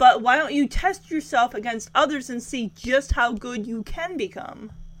 but why don't you test yourself against others and see just how good you can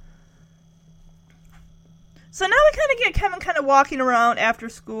become? So now we kind of get Kevin kind of walking around after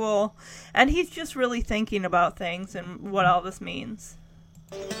school, and he's just really thinking about things and what all this means.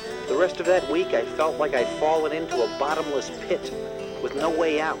 The rest of that week, I felt like I'd fallen into a bottomless pit with no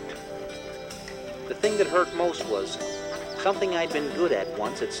way out. The thing that hurt most was something I'd been good at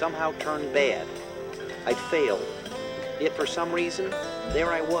once had somehow turned bad. I'd failed. Yet for some reason,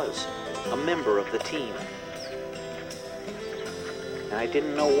 there I was, a member of the team. And I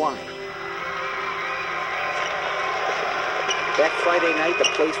didn't know why. That Friday night, the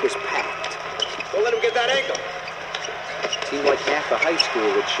place was packed. Don't let him get that ankle. Seemed like half the high school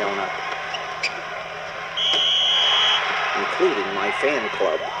had shown up, including my fan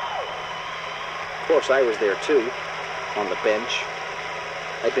club. Of course, I was there too, on the bench.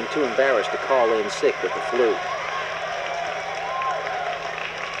 I'd been too embarrassed to call in sick with the flu.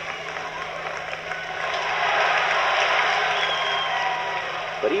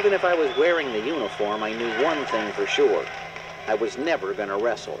 But even if I was wearing the uniform, I knew one thing for sure. I was never going to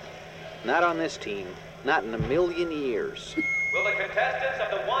wrestle. Not on this team. Not in a million years. Will the contestants of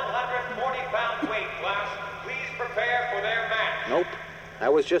the 140-pound weight class please prepare for their match? Nope. I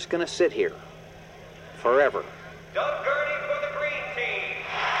was just going to sit here. Forever. Doug Gurney for the green team.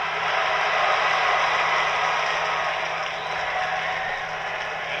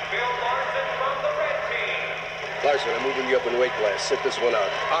 And Bill Larson from the red team. Larson, I'm moving you up in weight class. Sit this one out.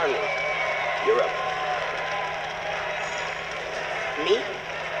 Arnold, you're up. Me?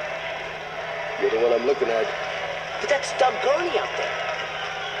 You're the one I'm looking at. But that's Doug Gurney out there.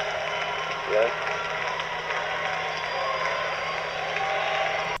 Yeah?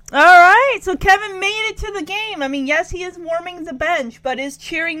 Alright, so Kevin made it to the game. I mean, yes, he is warming the bench, but his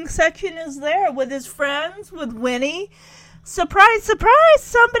cheering section is there with his friends, with Winnie. Surprise, surprise,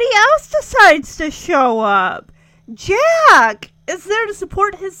 somebody else decides to show up. Jack is there to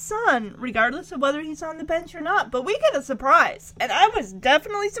support his son, regardless of whether he's on the bench or not. But we get a surprise, and I was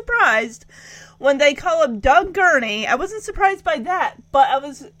definitely surprised when they call up Doug Gurney. I wasn't surprised by that, but I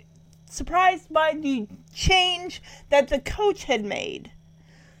was surprised by the change that the coach had made.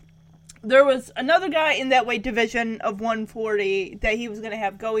 There was another guy in that weight division of 140 that he was going to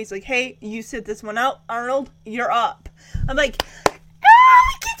have go. He's like, hey, you sit this one out. Arnold, you're up. I'm like, we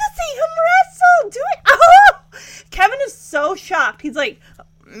get to see him wrestle. Do it. Oh! Kevin is so shocked. He's like,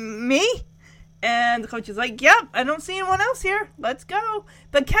 me? And the coach is like, yep, I don't see anyone else here. Let's go.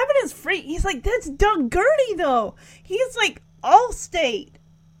 But Kevin is free. He's like, that's Doug Gurney, though. He's like all-state.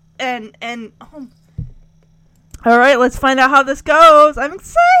 And oh. All right, let's find out how this goes. I'm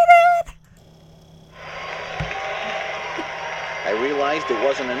excited. I realized it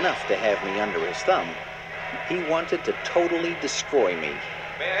wasn't enough to have me under his thumb. He wanted to totally destroy me.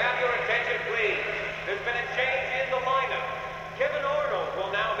 May I have your attention, please? There's been a change in the lineup. Kevin Arnold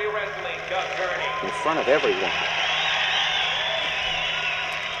will now be wrestling Doug Gurney. In front of everyone.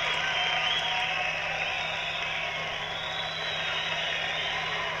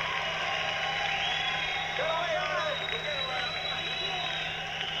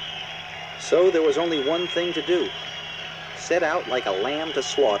 So there was only one thing to do. Set out like a lamb to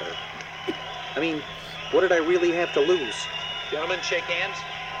slaughter. I mean, what did I really have to lose? Gentlemen, shake hands.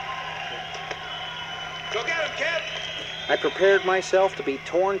 Go get him, Kev! I prepared myself to be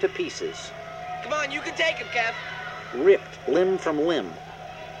torn to pieces. Come on, you can take him, Kev. Ripped limb from limb.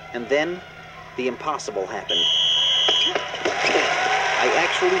 And then, the impossible happened. I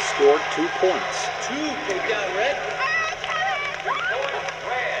actually scored 2 points. 2, put down Red.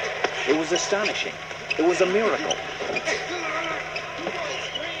 It was astonishing. It was a miracle.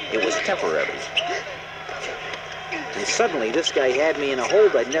 It was temporary. And suddenly, this guy had me in a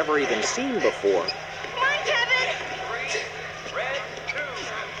hold I'd never even seen before. Come on, Kevin!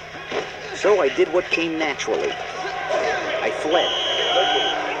 So I did what came naturally. I fled.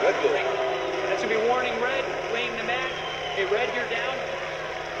 That should be warning Red, fleeing the match. Hey, Red, you're down.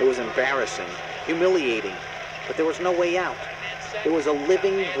 It was embarrassing, humiliating, but there was no way out. It was a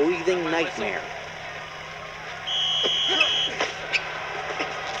living, breathing nightmare.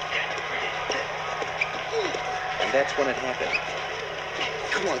 And that's when it happened.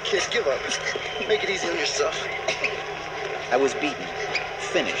 Come on, kid, give up. Make it easy on yourself. I was beaten,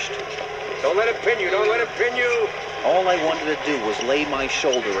 finished. Don't let him pin you. Don't let him pin you. All I wanted to do was lay my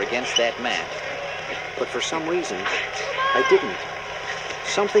shoulder against that mat. But for some reason, I didn't.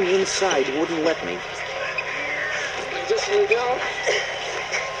 Something inside wouldn't let me. Just lay down.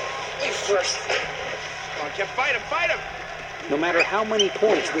 You first. Come on, kid, fight him, fight him. No matter how many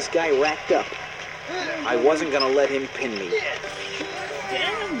points this guy racked up, I wasn't going to let him pin me.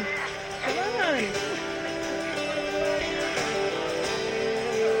 Damn! Come on!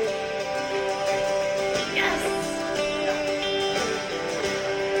 Yes!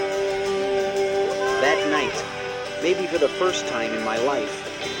 That night, maybe for the first time in my life,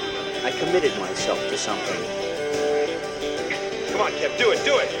 I committed myself to something. Come on, kid, do it,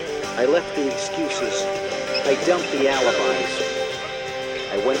 do it. I left the excuses. I dumped the alibis.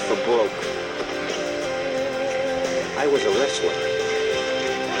 I went for broke. I was a wrestler,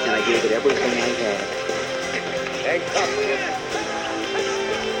 and I gave it everything I had. Hang tough, kid.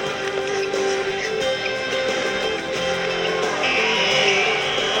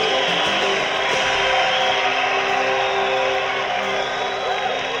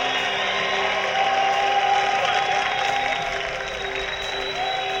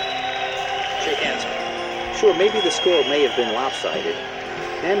 Shake hands. Sure, maybe the score may have been lopsided,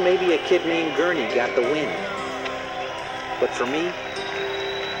 and maybe a kid named Gurney got the win. But for me,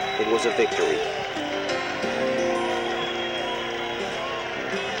 it was a victory.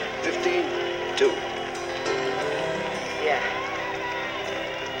 15-2. Yeah.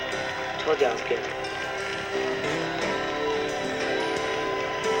 Told you I was good.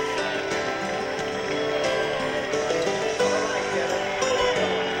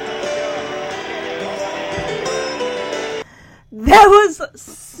 That was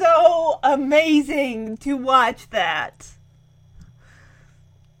so amazing to watch that.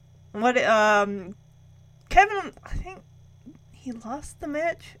 What, Kevin, I think he lost the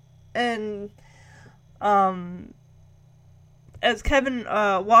match, and, as Kevin,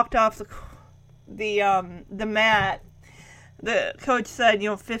 walked off the mat, the coach said,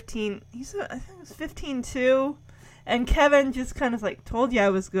 15, he said, I think it was 15-2, and Kevin just kind of told you I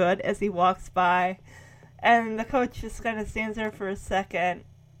was good as he walks by, and the coach just kind of stands there for a second,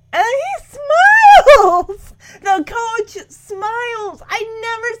 and he smiles! The coach smiles! I've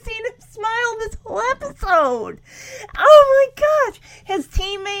never seen him smile this whole episode! Oh my gosh! His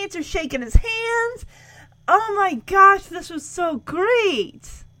teammates are shaking his hands. Oh my gosh, this was so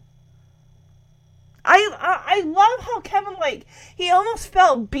great! I love how Kevin, he almost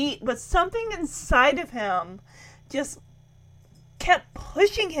felt beat, but something inside of him just kept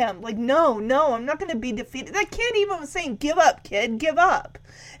pushing him. No, I'm not going to be defeated. That kid even was saying, give up, kid, give up.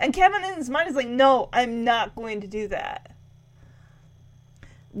 And Kevin in his mind is like, no, I'm not going to do that.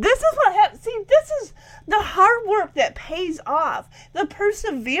 This is what happens. See, this is the hard work that pays off. The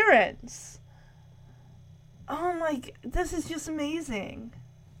perseverance. Oh my, this is just amazing.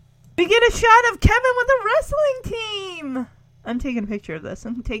 We get a shot of Kevin with a wrestling team. I'm taking a picture of this.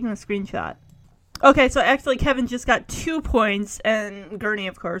 I'm taking a screenshot. Okay, so actually Kevin just got 2 points, and Gurney,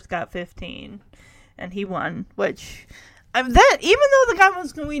 of course, got 15. And he won, which, even though the guy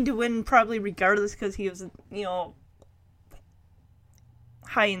was going to win probably regardless because he was,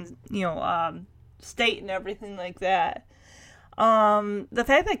 high in, state and everything like that. The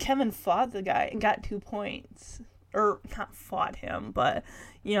fact that Kevin fought the guy and got 2 points, or not fought him, but,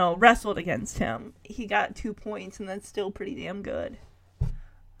 wrestled against him, he got 2 points, and that's still pretty damn good.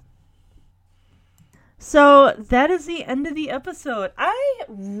 So, that is the end of the episode. I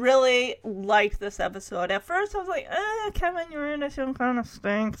really liked this episode. At first, I was like, Kevin, your innocent kind of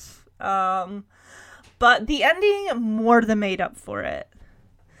stinks. But the ending more than made up for it.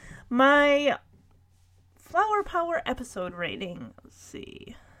 My Flower Power episode rating, let's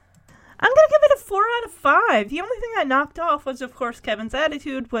see. I'm going to give it a 4 out of 5. The only thing I knocked off was, of course, Kevin's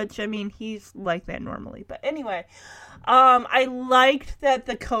attitude, which, I mean, he's like that normally. But anyway, I liked that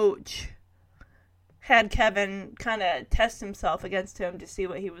the coach had Kevin kind of test himself against him to see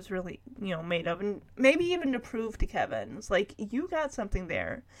what he was really, made of. And maybe even to prove to Kevin, it's like, you got something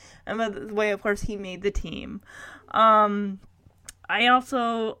there. And by the way, of course, he made the team. I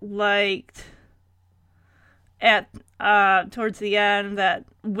also liked at towards the end that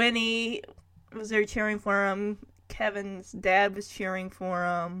Winnie was there cheering for him. Kevin's dad was cheering for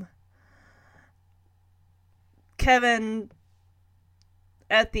him. Kevin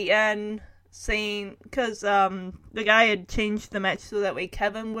at the end saying, because the guy had changed the match so that way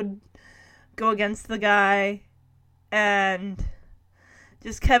Kevin would go against the guy, and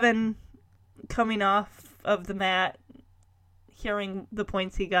just Kevin coming off of the mat, hearing the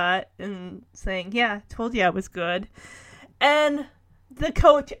points he got and saying, yeah, told you I was good. And the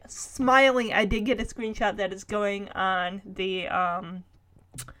coach smiling. I did get a screenshot that is going on the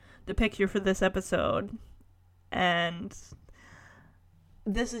picture for this episode. And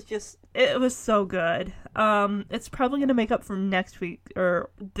this is just, it was so good. It's probably going to make up for next week, or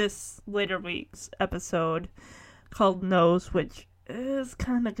this later week's episode called Nose, which is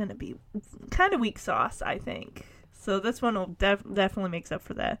kind of going to be kind of weak sauce, I think. So this one will definitely makes up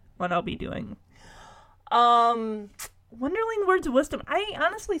for that one I'll be doing. Wonderling Words of Wisdom. I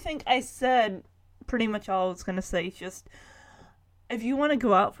honestly think I said pretty much all I was going to say. Just, if you want to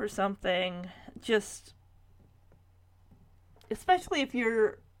go out for something, just, especially if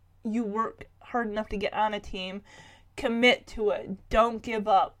you work hard enough to get on a team, commit to it. Don't give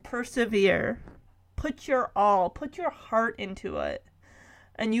up. Persevere. Put your all. Put your heart into it.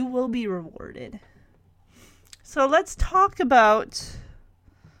 And you will be rewarded. So let's talk about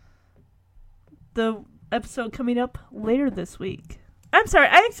the episode coming up later this week. I'm sorry,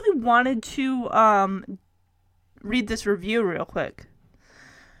 I actually wanted to read this review real quick.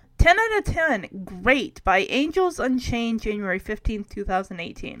 10 out of 10, great, by Angels Unchained, January 15th,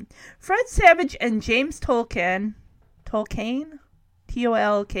 2018. Fred Savage and James Tolkien, Tolkien?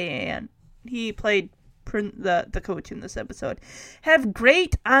 T-O-L-K-A-N. He played the coach in this episode, have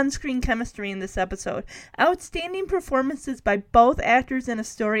great on-screen chemistry in this episode. Outstanding performances by both actors in a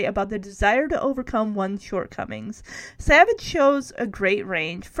story about the desire to overcome one's shortcomings. Savage shows a great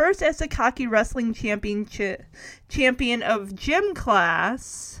range, first as a cocky wrestling champion of gym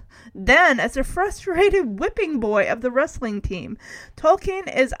class, then as a frustrated whipping boy of the wrestling team.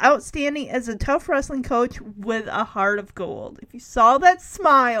 Tolkien is outstanding as a tough wrestling coach with a heart of gold. If you saw that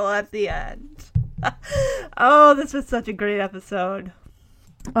smile at the end. Oh, this was such a great episode.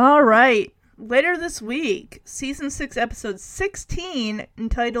 All right. Later this week, Season 6, Episode 16,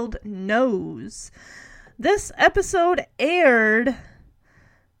 entitled Nose. This episode aired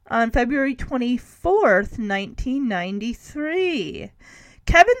on February 24th, 1993.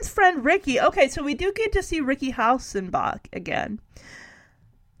 Kevin's friend Ricky. Okay, so we do get to see Ricky Hausenbach again.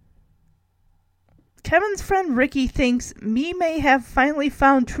 Kevin's friend Ricky thinks Mee may have finally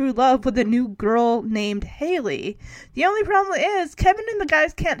found true love with a new girl named Haley. The only problem is Kevin and the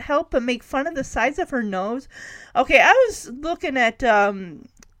guys can't help but make fun of the size of her nose. Okay, I was looking at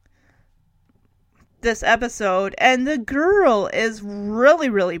this episode, and the girl is really,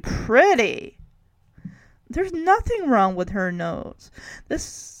 really pretty. There's nothing wrong with her nose.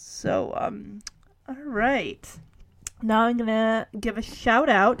 All right. Now I'm going to give a shout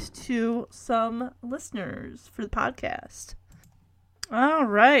out to some listeners for the podcast. All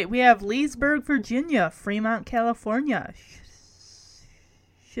right. We have Leesburg, Virginia, Fremont, California,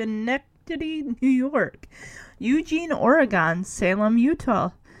 Schenectady, New York, Eugene, Oregon, Salem,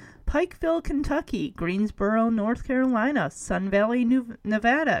 Utah, Pikeville, Kentucky, Greensboro, North Carolina, Sun Valley,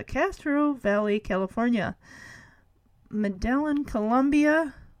 Nevada, Castro Valley, California, Medellin,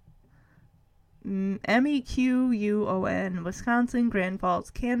 Colombia, MEQUON, Wisconsin, Grand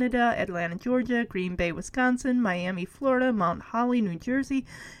Falls, Canada, Atlanta, Georgia, Green Bay, Wisconsin, Miami, Florida, Mount Holly, New Jersey,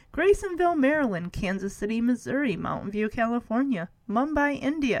 Graysonville, Maryland, Kansas City, Missouri, Mountain View, California, Mumbai,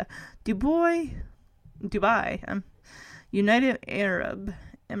 India, Dubai, United Arab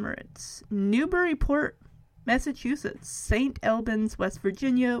Emirates, Newburyport, Massachusetts, St. Albans, West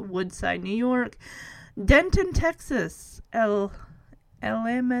Virginia, Woodside, New York, Denton, Texas,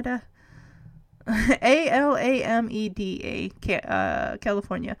 Alameda, Alameda,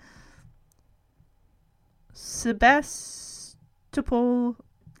 California, Sebastopol,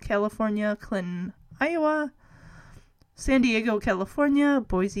 California, Clinton, Iowa, San Diego, California,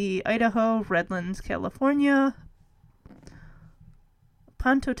 Boise, Idaho, Redlands, California,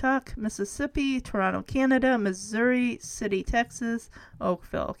 Pontotoc, Mississippi, Toronto, Canada, Missouri City, Texas,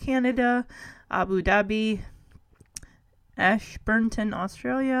 Oakville, Canada, Abu Dhabi, Ashburton,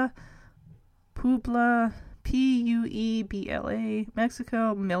 Australia, Puebla, Puebla,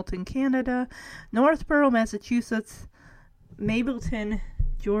 Mexico, Milton, Canada, Northborough, Massachusetts, Mableton,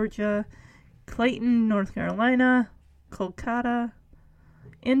 Georgia, Clayton, North Carolina, Kolkata,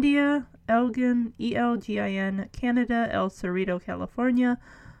 India, Elgin, Elgin, Canada, El Cerrito, California,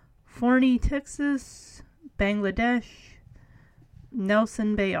 Forney, Texas, Bangladesh,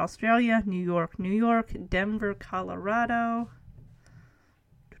 Nelson Bay, Australia, New York, New York, Denver, Colorado,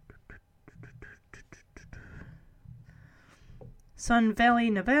 Sun Valley,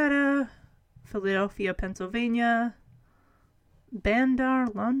 Nevada, Philadelphia, Pennsylvania, Bandar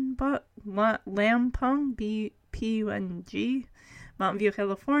Lampung, BPUNG, Mountain View,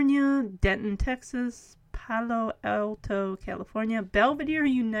 California, Denton, Texas, Palo Alto, California, Belvedere,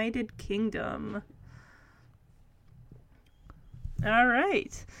 United Kingdom. All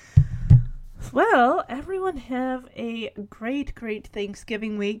right. Well, everyone have a great, great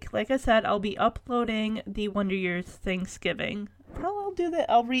Thanksgiving week. Like I said, I'll be uploading the Wonder Years Thanksgiving. I'll do that.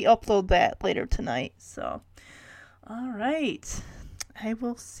 I'll re-upload that later tonight. So, all right. I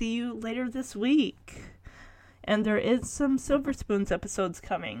will see you later this week. And there is some Silver Spoons episodes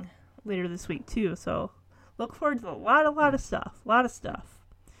coming later this week, too. So, look forward to a lot of stuff. A lot of stuff.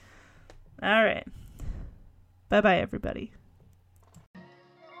 All right. Bye-bye, everybody.